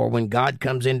 Or when God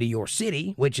comes into your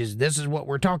city, this is what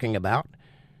we're talking about,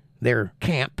 their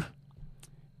camp,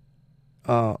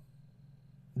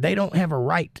 they don't have a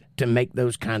right to make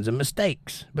those kinds of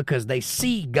mistakes, because they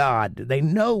see God. They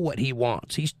know what he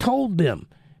wants. He's told them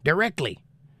directly.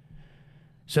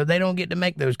 So they don't get to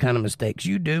make those kind of mistakes.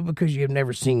 You do, because you have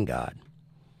never seen God.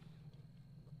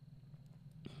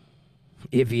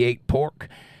 If he ate pork,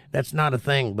 that's not a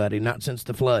thing, buddy. Not since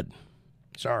the flood.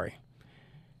 Sorry.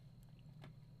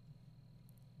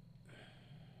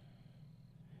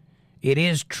 It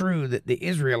is true that the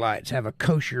Israelites have a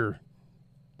kosher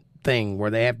thing where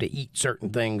they have to eat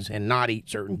certain things and not eat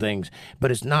certain things,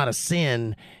 but it's not a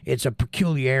sin. It's a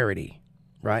peculiarity,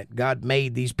 right? God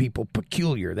made these people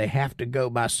peculiar. They have to go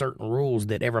by certain rules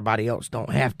that everybody else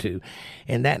don't have to,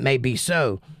 and that may be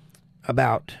so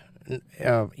about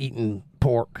eating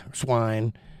pork,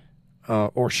 swine,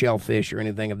 or shellfish or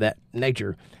anything of that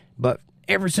nature. But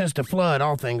ever since the flood,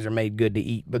 all things are made good to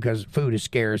eat because food is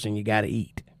scarce and you got to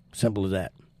eat. Simple as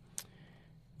that.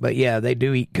 But yeah, they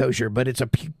do eat kosher, but it's a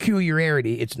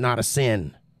peculiarity. It's not a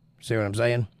sin. See what I'm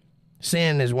saying?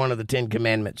 Sin is one of the 10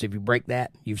 commandments. If you break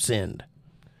that, you've sinned.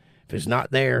 If it's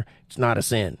not there, it's not a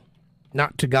sin.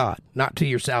 Not to God, not to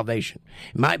your salvation.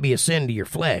 It might be a sin to your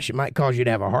flesh. It might cause you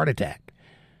to have a heart attack,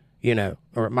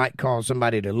 or it might cause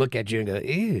somebody to look at you and go,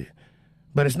 ew.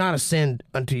 But it's not a sin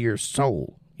unto your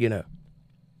soul,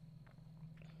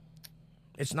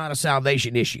 It's not a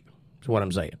salvation issue, is what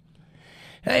I'm saying.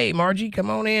 Hey, Margie, come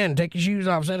on in. Take your shoes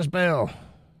off. Set a spell.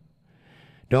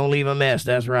 Don't leave a mess.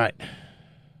 That's right.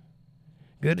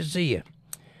 Good to see you.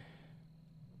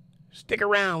 Stick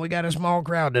around. We got a small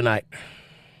crowd tonight.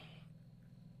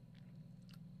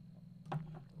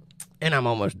 And I'm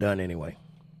almost done anyway.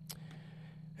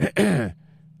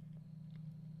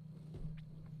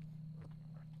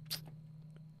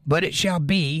 But it shall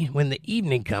be, when the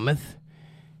evening cometh,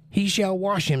 he shall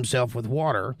wash himself with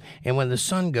water, and when the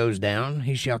sun goes down,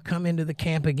 he shall come into the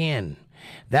camp again.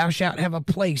 Thou shalt have a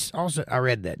place also. I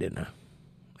read that, didn't I?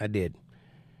 I did.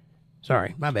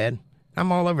 Sorry, my bad.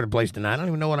 I'm all over the place tonight. I don't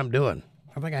even know what I'm doing.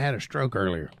 I think I had a stroke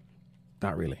earlier.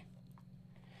 Not really.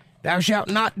 Thou shalt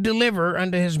not deliver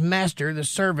unto his master the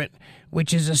servant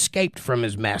which is escaped from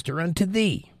his master unto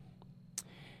thee.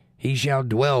 He shall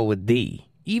dwell with thee,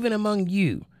 even among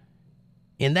you,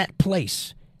 in that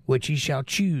place which he shall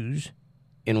choose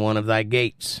in one of thy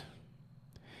gates.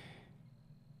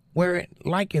 Where it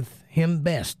liketh him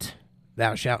best,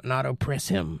 thou shalt not oppress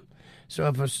him. So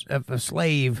if a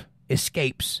slave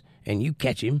escapes and you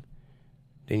catch him,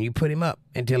 then you put him up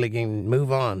until he can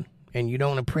move on, and you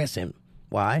don't oppress him.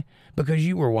 Why? Because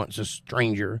you were once a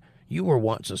stranger, you were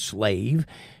once a slave,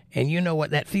 and you know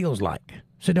what that feels like.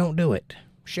 So don't do it.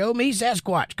 Show me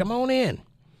Sasquatch. Come on in.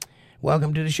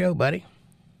 Welcome to the show, buddy.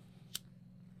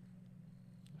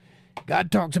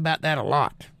 God talks about that a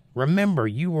lot. Remember,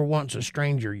 you were once a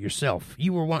stranger yourself.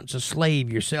 You were once a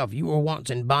slave yourself. You were once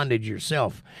in bondage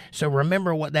yourself. So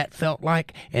remember what that felt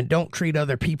like, and don't treat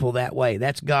other people that way.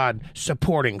 That's God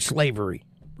supporting slavery,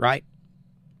 right?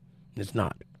 It's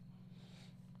not.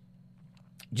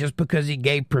 Just because he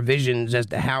gave provisions as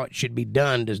to how it should be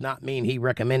done does not mean he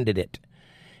recommended it.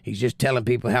 He's just telling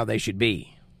people how they should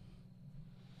be.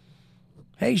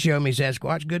 Hey, Show Me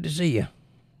Sasquatch, good to see you.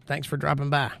 Thanks for dropping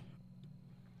by.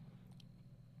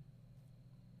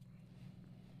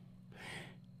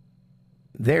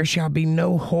 There shall be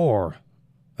no whore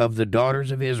of the daughters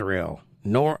of Israel,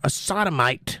 nor a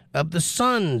sodomite of the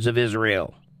sons of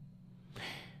Israel.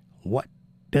 What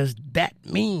does that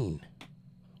mean?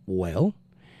 Well,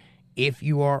 if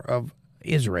you are of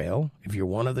Israel, if you're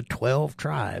one of the 12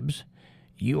 tribes,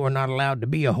 you are not allowed to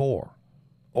be a whore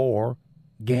or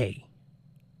gay.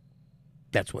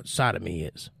 That's what sodomy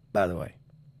is, by the way.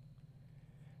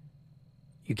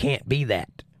 You can't be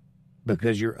that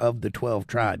because you're of the 12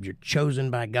 tribes. You're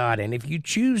chosen by God. And if you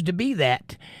choose to be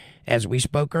that, as we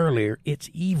spoke earlier, it's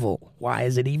evil. Why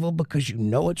is it evil? Because you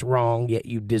know it's wrong, yet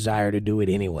you desire to do it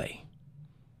anyway.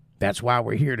 That's why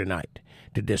we're here tonight,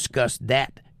 to discuss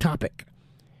that topic.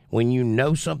 When you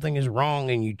know something is wrong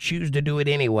and you choose to do it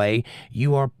anyway,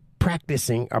 you are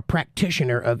practicing a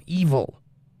practitioner of evil.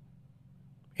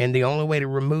 And the only way to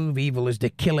remove evil is to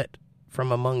kill it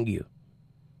from among you.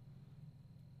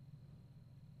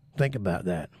 Think about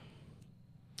that.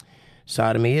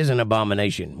 Sodomy is an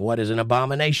abomination. What is an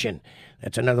abomination?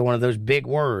 That's another one of those big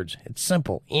words. It's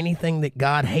simple. Anything that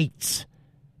God hates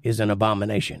is an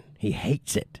abomination. He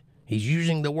hates it. He's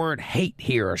using the word hate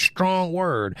here, a strong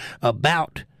word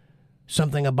about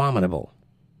something abominable.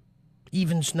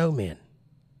 Even snowmen.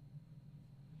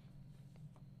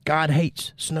 God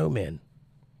hates snowmen.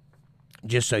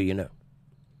 Just so you know.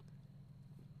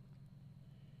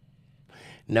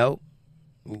 No,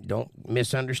 don't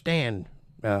misunderstand,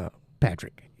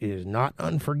 Patrick. It is not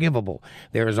unforgivable.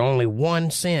 There is only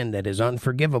one sin that is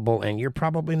unforgivable, and you're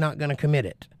probably not going to commit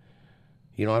it.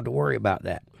 You don't have to worry about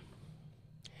that.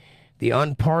 The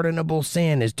unpardonable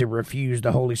sin is to refuse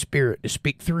the Holy Spirit to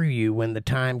speak through you when the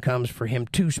time comes for him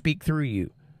to speak through you.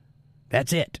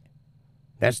 That's it.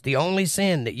 That's the only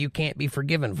sin that you can't be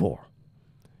forgiven for.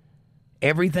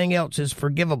 Everything else is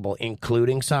forgivable,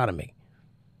 including sodomy.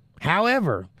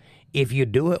 However, if you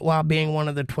do it while being one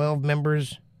of the 12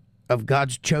 members of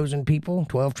God's chosen people,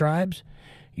 12 tribes,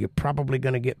 you're probably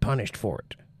going to get punished for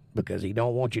it because he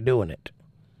don't want you doing it.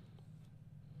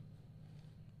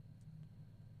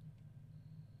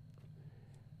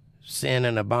 Sin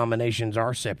and abominations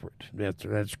are separate.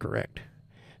 That's correct.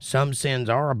 Some sins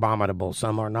are abominable,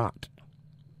 some are not.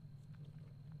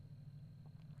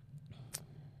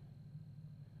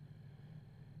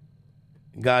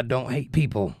 God don't hate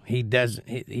people. He does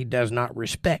not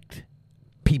respect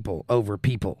people over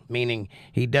people, meaning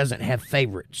he doesn't have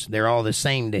favorites. They're all the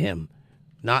same to him.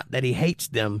 Not that he hates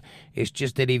them, it's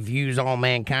just that he views all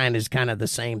mankind as kind of the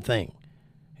same thing.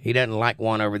 He doesn't like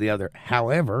one over the other.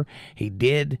 However, he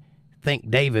did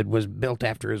think David was built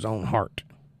after his own heart.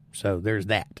 So there's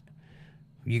that.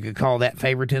 You could call that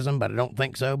favoritism, but I don't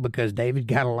think so because David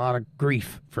got a lot of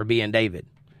grief for being David.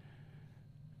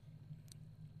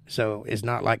 So it's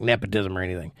not like nepotism or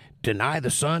anything. Deny the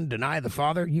Son, deny the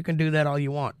Father. You can do that all you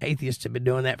want. Atheists have been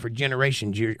doing that for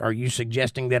generations. Are you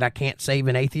suggesting that I can't save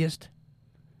an atheist?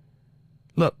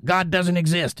 Look, God doesn't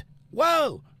exist.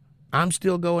 Whoa! I'm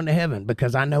still going to heaven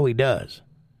because I know he does.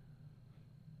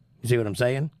 You see what I'm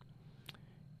saying?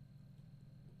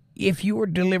 If you were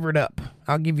delivered up,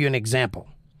 I'll give you an example.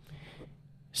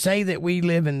 Say that we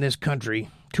live in this country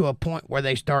to a point where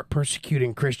they start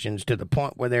persecuting Christians, to the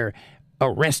point where they're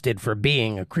arrested for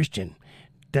being a Christian.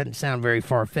 Doesn't sound very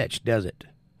far-fetched, does it,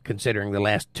 considering the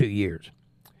last 2 years?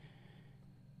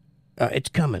 It's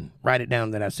coming. Write it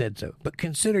down that I said so. But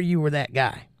consider you were that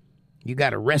guy. You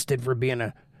got arrested for being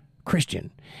a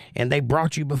Christian, and they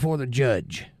brought you before the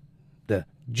judge. The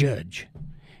judge.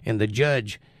 And the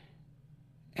judge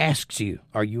asks you,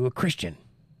 are you a Christian?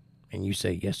 And you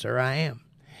say, yes, sir, I am.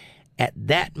 At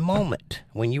that moment,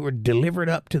 when you were delivered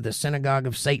up to the synagogue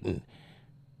of Satan,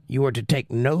 you are to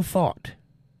take no thought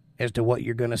as to what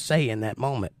you're going to say in that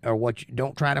moment, or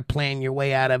don't try to plan your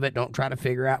way out of it. Don't try to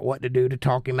figure out what to do to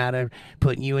talk him out of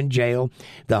putting you in jail.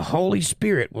 The Holy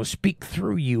Spirit will speak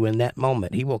through you in that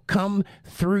moment. He will come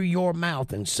through your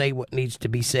mouth and say what needs to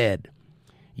be said.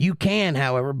 You can,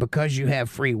 however, because you have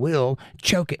free will,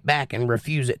 choke it back and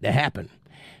refuse it to happen.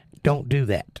 Don't do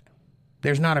that.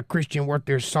 There's not a Christian worth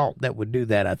their salt that would do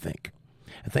that, I think.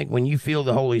 I think when you feel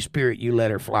the Holy Spirit, you let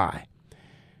her fly.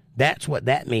 That's what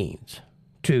that means,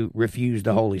 to refuse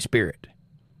the Holy Spirit.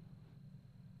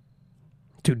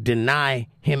 To deny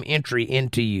him entry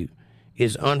into you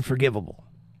is unforgivable.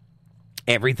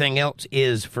 Everything else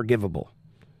is forgivable.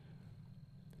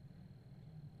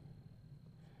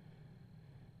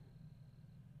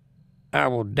 I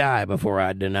will die before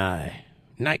I deny.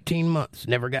 19 months,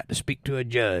 never got to speak to a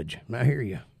judge. I hear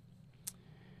you.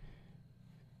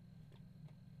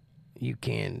 You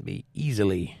can be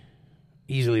easily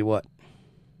what?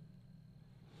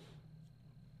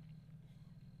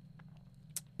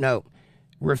 No,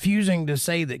 refusing to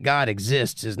say that God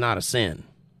exists is not a sin.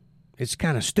 It's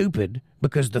kind of stupid,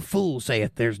 because the fool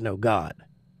saith there's no God.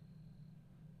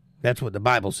 That's what the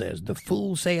Bible says. The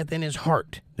fool saith in his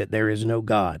heart that there is no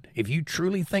God. If you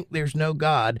truly think there's no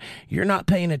God, you're not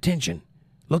paying attention.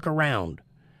 Look around.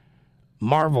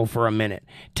 Marvel for a minute.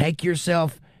 Take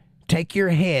your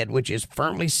head, which is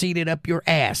firmly seated up your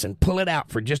ass, and pull it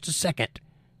out for just a second,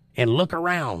 and look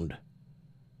around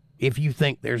if you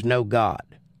think there's no God.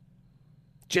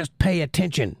 Just pay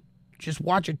attention. Just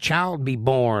watch a child be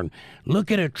born.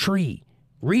 Look at a tree.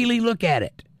 Really look at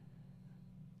it.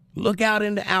 Look out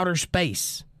into outer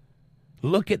space.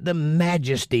 Look at the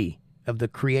majesty of the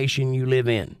creation you live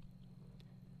in.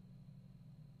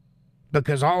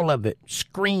 Because all of it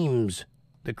screams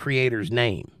the Creator's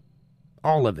name.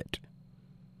 All of it.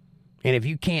 And if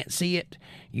you can't see it,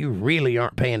 you really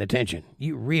aren't paying attention.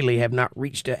 You really have not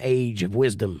reached an age of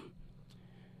wisdom.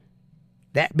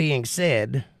 That being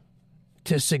said,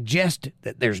 to suggest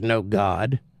that there's no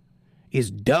God is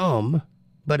dumb,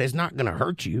 but it's not going to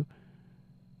hurt you,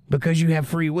 because you have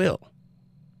free will.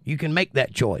 You can make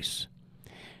that choice.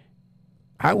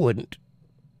 I wouldn't.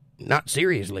 Not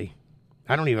seriously.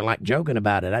 I don't even like joking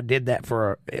about it. I did that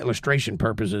for illustration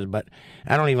purposes, but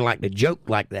I don't even like to joke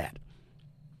like that.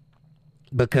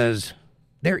 Because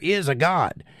there is a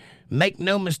God. Make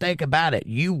no mistake about it.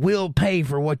 You will pay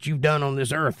for what you've done on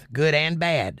this earth, good and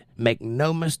bad. Make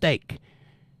no mistake.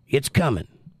 It's coming.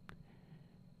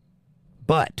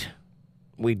 But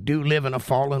we do live in a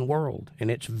fallen world,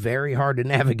 and it's very hard to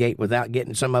navigate without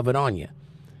getting some of it on you.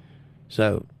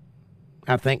 So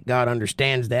I think God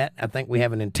understands that. I think we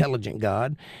have an intelligent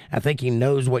God. I think he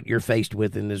knows what you're faced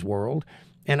with in this world.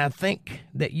 And I think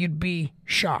that you'd be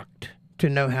shocked to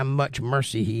know how much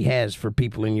mercy he has for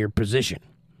people in your position.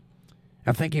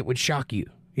 I think it would shock you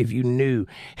if you knew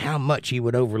how much he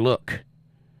would overlook.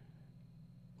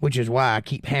 Which is why I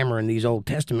keep hammering these Old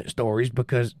Testament stories,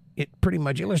 because it pretty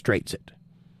much illustrates it.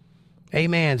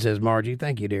 Amen, says Margie.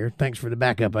 Thank you, dear. Thanks for the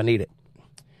backup. I need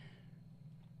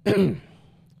it.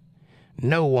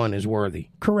 No one is worthy.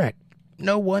 Correct.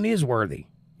 No one is worthy.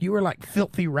 You are like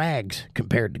filthy rags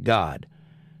compared to God.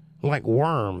 Like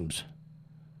worms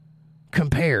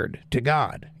compared to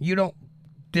God. You don't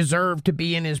deserve to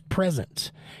be in his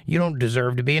presence. You don't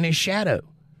deserve to be in his shadow.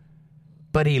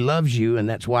 But he loves you, and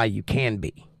that's why you can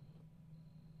be.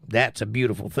 That's a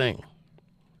beautiful thing.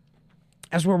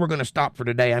 That's where we're going to stop for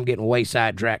today. I'm getting way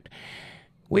sidetracked.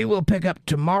 We will pick up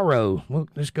tomorrow.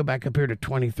 Let's go back up here to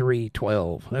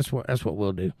 23:12. That's what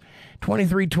we'll do.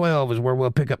 23:12 is where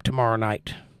we'll pick up tomorrow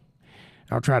night.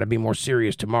 I'll try to be more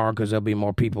serious tomorrow because there'll be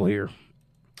more people here.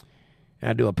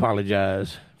 I do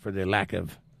apologize for the lack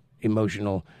of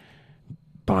emotional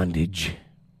bondage.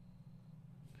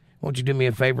 Won't you do me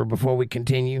a favor before we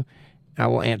continue? I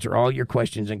will answer all your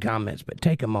questions and comments, but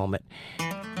take a moment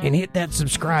and hit that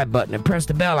subscribe button and press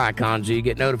the bell icon so you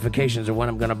get notifications of when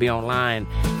I'm going to be online.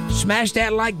 Smash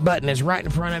that like button. It's right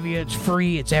in front of you. It's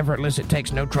free. It's effortless. It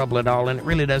takes no trouble at all, and it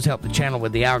really does help the channel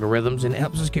with the algorithms, and it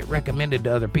helps us get recommended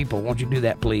to other people. Won't you do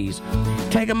that, please?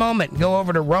 Take a moment and go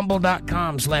over to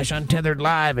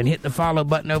rumble.com/UntetheredLive and hit the follow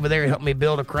button over there. Help me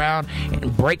build a crowd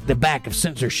and break the back of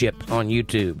censorship on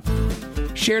YouTube.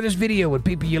 Share this video with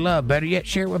people you love. Better yet,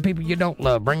 share it with people you don't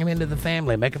love. Bring them into the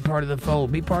family. Make them part of the fold.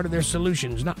 Be part of their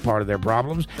solutions, not part of their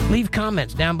problems. Leave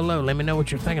comments down below. Let me know what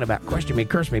you're thinking about. Question me,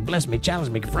 curse me, bless me,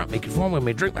 challenge me, confront me, conform with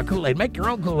me, drink my Kool-Aid. Make your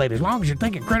own Kool-Aid. As long as you're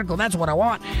thinking critical, that's what I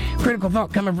want. Critical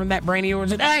thought coming from that brain of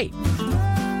yours. And hey,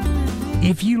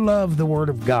 if you love the Word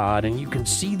of God and you can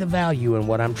see the value in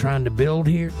what I'm trying to build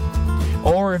here,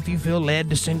 or if you feel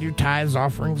led to send your tithes,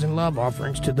 offerings, and love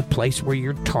offerings to the place where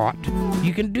you're taught,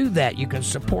 you can do that. You can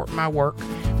support my work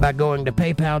by going to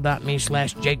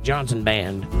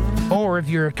paypal.me/JakeJohnsonBand. Or if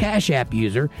you're a Cash App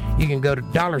user, you can go to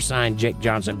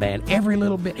 $JakeJohnsonBand. Every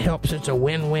little bit helps. It's a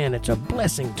win-win. It's a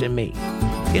blessing to me.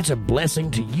 It's a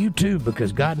blessing to you too,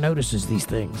 because God notices these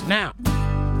things. Now,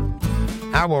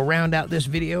 I will round out this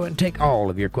video and take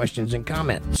all of your questions and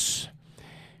comments.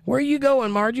 Where are you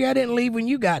going, Margie? I didn't leave when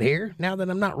you got here. Now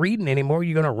that I'm not reading anymore,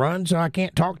 you going to run so I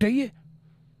can't talk to you?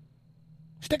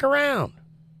 Stick around.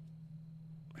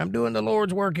 I'm doing the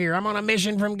Lord's work here. I'm on a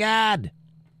mission from God.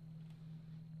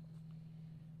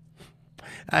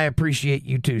 I appreciate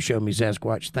you too, Show Me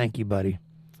Sasquatch. Thank you, buddy.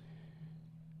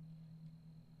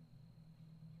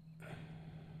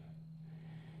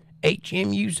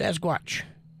 HMU Sasquatch.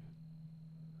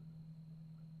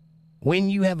 When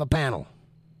you have a panel,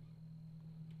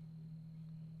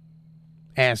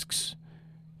 asks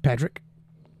Patrick,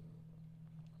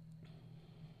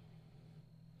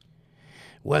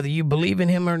 whether you believe in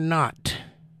him or not,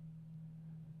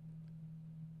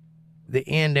 the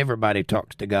end, everybody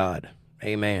talks to God.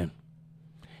 Amen.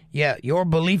 Yeah, your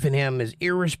belief in him is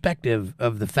irrespective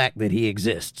of the fact that he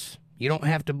exists. You don't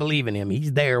have to believe in him.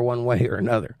 He's there one way or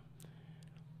another.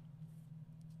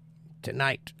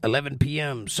 Tonight, 11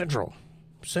 p.m. Central.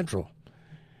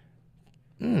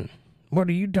 What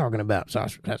are you talking about,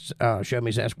 Show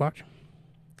Me Sasquatch?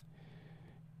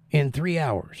 In 3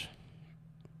 hours.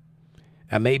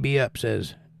 I may be up,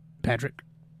 says Patrick.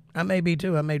 I may be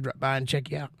too. I may drop by and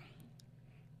check you out.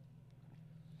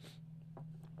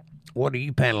 What are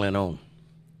you paneling on?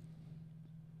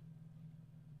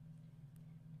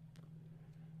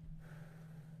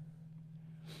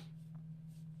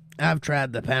 I've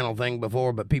tried the panel thing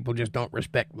before, but people just don't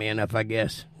respect me enough, I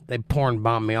guess. They porn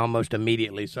bombed me almost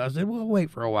immediately, so I said, well, wait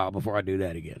for a while before I do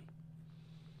that again.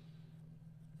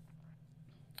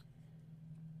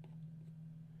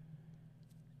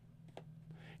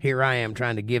 Here I am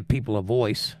trying to give people a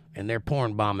voice, and they're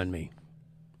porn bombing me.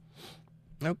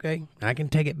 Okay, I can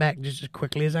take it back just as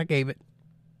quickly as I gave it.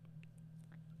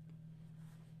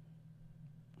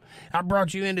 I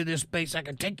brought you into this space. I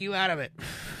can take you out of it.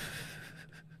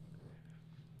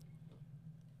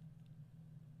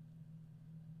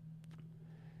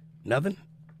 Nothing?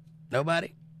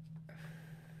 Nobody?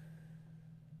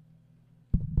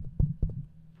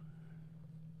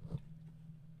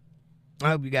 I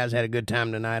hope you guys had a good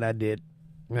time tonight. I did.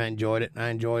 I enjoyed it. I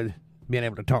enjoyed being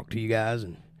able to talk to you guys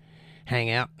and hang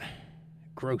out.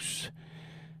 Gross.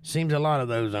 Seems a lot of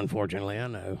those, unfortunately. I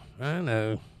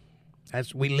know.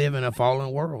 We live in a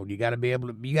fallen world. You got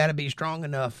to be strong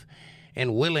enough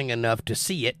and willing enough to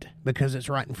see it, because it's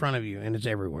right in front of you and it's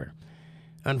everywhere.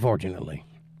 Unfortunately.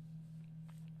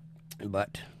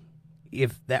 But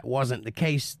if that wasn't the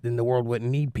case, then the world wouldn't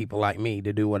need people like me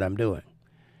to do what I'm doing.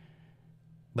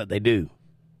 But they do.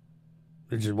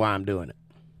 Which is why I'm doing it.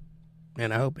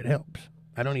 And I hope it helps.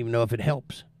 I don't even know if it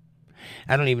helps.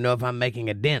 I don't even know if I'm making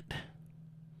a dent.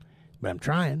 But I'm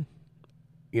trying.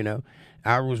 You know,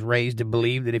 I was raised to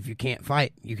believe that if you can't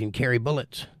fight, you can carry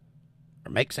bullets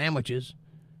or make sandwiches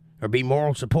or be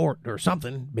moral support or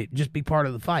something. But just be part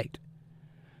of the fight.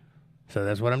 So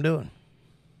that's what I'm doing.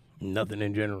 Nothing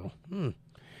in general.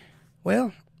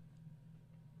 Well,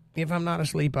 if I'm not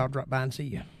asleep, I'll drop by and see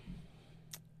you.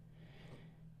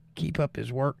 Keep up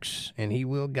his works, and he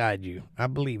will guide you. I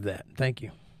believe that. Thank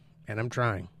you. And I'm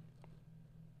trying.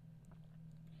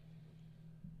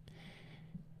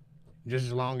 Just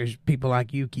as long as people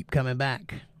like you keep coming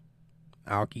back,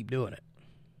 I'll keep doing it.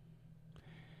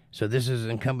 So this is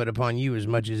incumbent upon you as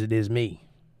much as it is me.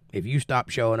 If you stop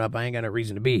showing up, I ain't got no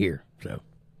reason to be here. So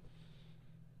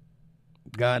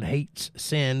God hates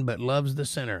sin but loves the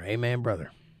sinner. Amen,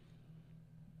 brother.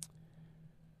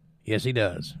 Yes, he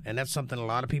does. And that's something a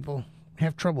lot of people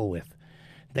have trouble with.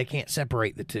 They can't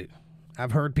separate the two.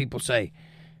 I've heard people say,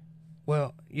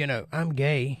 well, I'm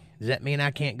gay. Does that mean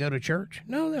I can't go to church?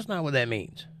 No, that's not what that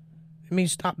means. It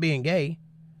means stop being gay.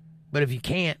 But if you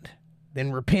can't,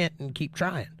 then repent and keep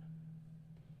trying.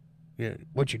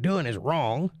 What you're doing is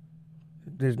wrong.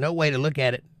 There's no way to look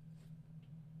at it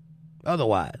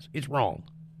otherwise. It's wrong.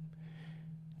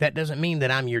 That doesn't mean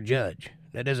that I'm your judge.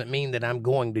 That doesn't mean that I'm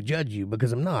going to judge you,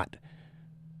 because I'm not.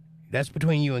 That's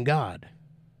between you and God.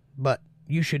 But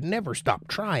you should never stop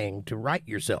trying to right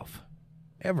yourself.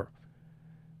 Ever.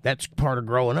 That's part of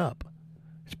growing up.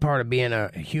 It's part of being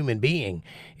a human being,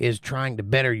 is trying to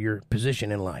better your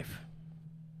position in life.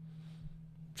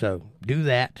 So do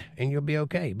that and you'll be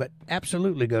okay. But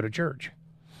absolutely go to church.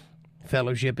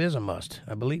 Fellowship is a must.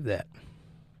 I believe that.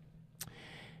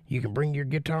 You can bring your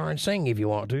guitar and sing if you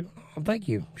want to. Oh, thank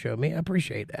you. Show me. I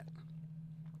appreciate that.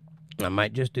 I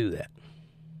might just do that.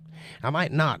 I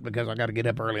might not, because I got to get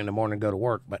up early in the morning and go to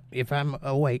work. But if I'm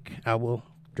awake, I will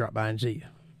drop by and see you.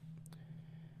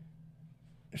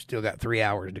 Still got 3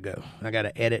 hours to go. I got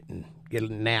to edit and get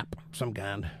a nap of some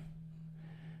kind.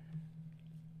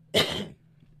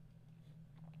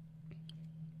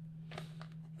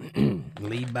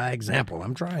 Lead by example.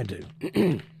 I'm trying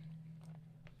to.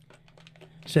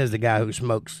 Says the guy who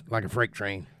smokes like a freight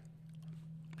train.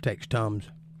 Takes Tums.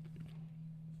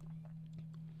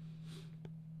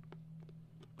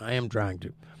 I am trying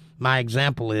to. My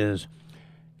example is,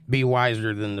 be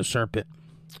wiser than the serpent.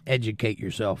 Educate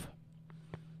yourself.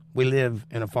 We live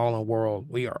in a fallen world.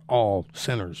 We are all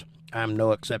sinners. I'm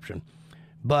no exception.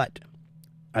 But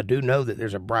I do know that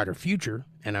there's a brighter future,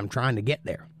 and I'm trying to get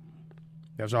there.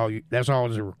 That's all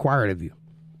is required of you.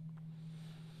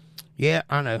 Yeah,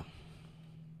 I know.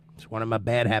 It's one of my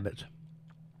bad habits.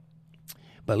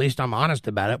 But at least I'm honest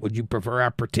about it. Would you prefer I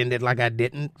pretended like I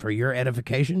didn't for your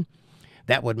edification?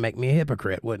 That would make me a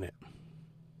hypocrite, wouldn't it?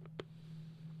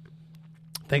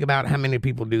 Think about how many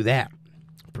people do that.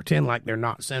 Pretend like they're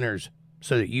not sinners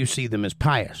so that you see them as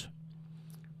pious.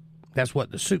 That's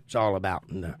what the suit's all about,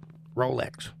 and the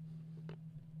Rolex.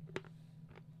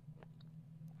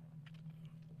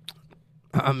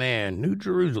 Oh, man, New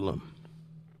Jerusalem.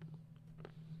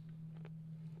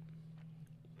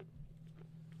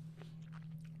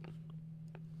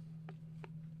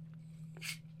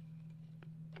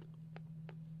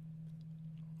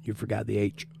 You forgot the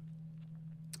H.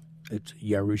 It's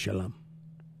Jerusalem,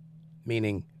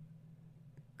 meaning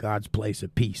God's place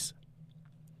of peace.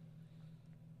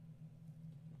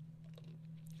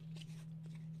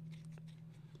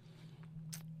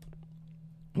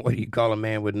 What do you call a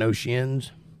man with no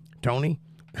shins? Tony?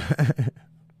 I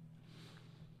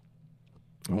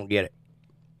don't get it.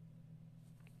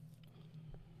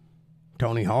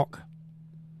 Tony Hawk?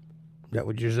 Is that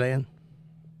what you're saying?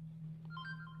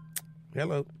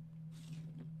 Hello.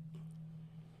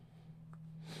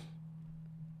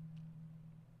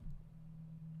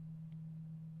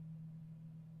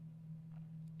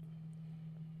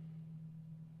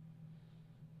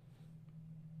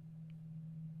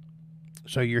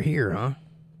 So you're here, huh?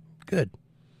 Good.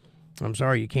 I'm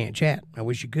sorry you can't chat. I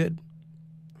wish you could.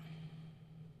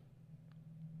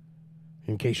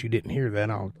 In case you didn't hear that,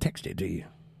 I'll text it to you.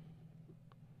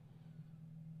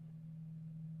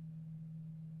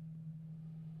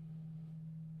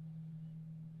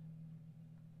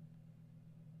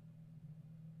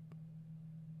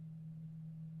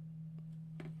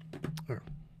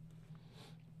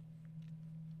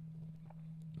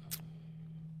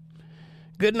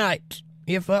 Good night.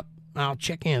 If up, I'll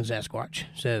check in, Sasquatch,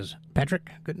 says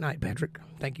Patrick. Good night, Patrick.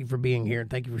 Thank you for being here.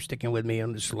 Thank you for sticking with me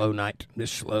on this slow night,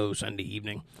 this slow Sunday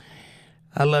evening.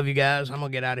 I love you guys. I'm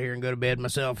going to get out of here and go to bed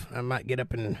myself. I might get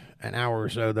up in an hour or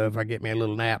so, though, if I get me a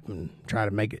little nap and try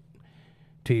to make it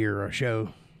to your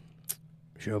show.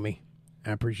 Show me.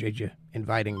 I appreciate you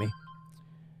inviting me.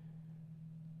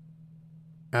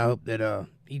 I hope that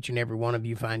each and every one of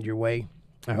you find your way.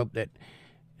 I hope that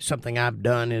something I've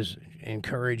done is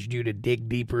encouraged you to dig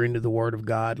deeper into the Word of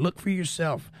God. Look for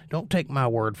yourself. Don't take my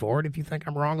word for it. If you think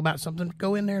I'm wrong about something,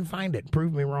 go in there and find it.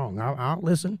 Prove me wrong. I'll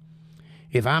listen.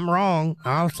 If I'm wrong,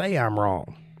 I'll say I'm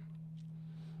wrong.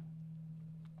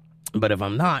 But if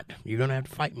I'm not, you're going to have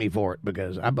to fight me for it,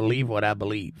 because I believe what I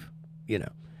believe,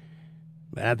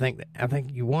 But I think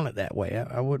you want it that way.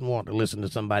 I wouldn't want to listen to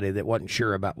somebody that wasn't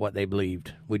sure about what they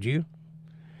believed. Would you?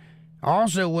 I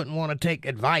also wouldn't want to take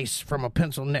advice from a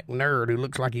pencil-neck nerd who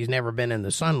looks like he's never been in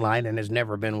the sunlight and has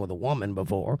never been with a woman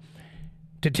before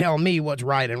to tell me what's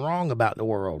right and wrong about the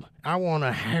world. I want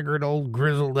a haggard, old,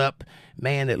 grizzled-up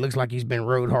man that looks like he's been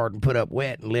rode hard and put up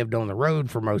wet and lived on the road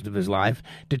for most of his life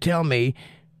to tell me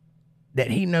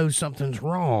that he knows something's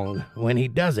wrong when he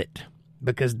does it.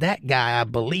 Because that guy, I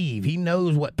believe, he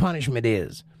knows what punishment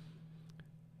is.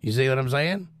 You see what I'm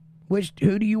saying?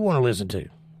 Who do you want to listen to?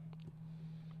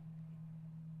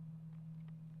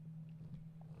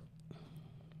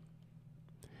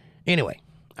 Anyway,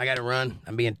 I got to run.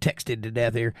 I'm being texted to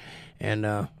death here, and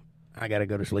I got to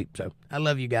go to sleep. So I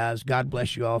love you guys. God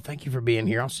bless you all. Thank you for being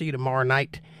here. I'll see you tomorrow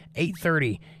night,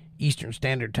 8:30 Eastern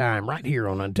Standard Time, right here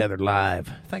on Untethered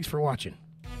Live. Thanks for watching.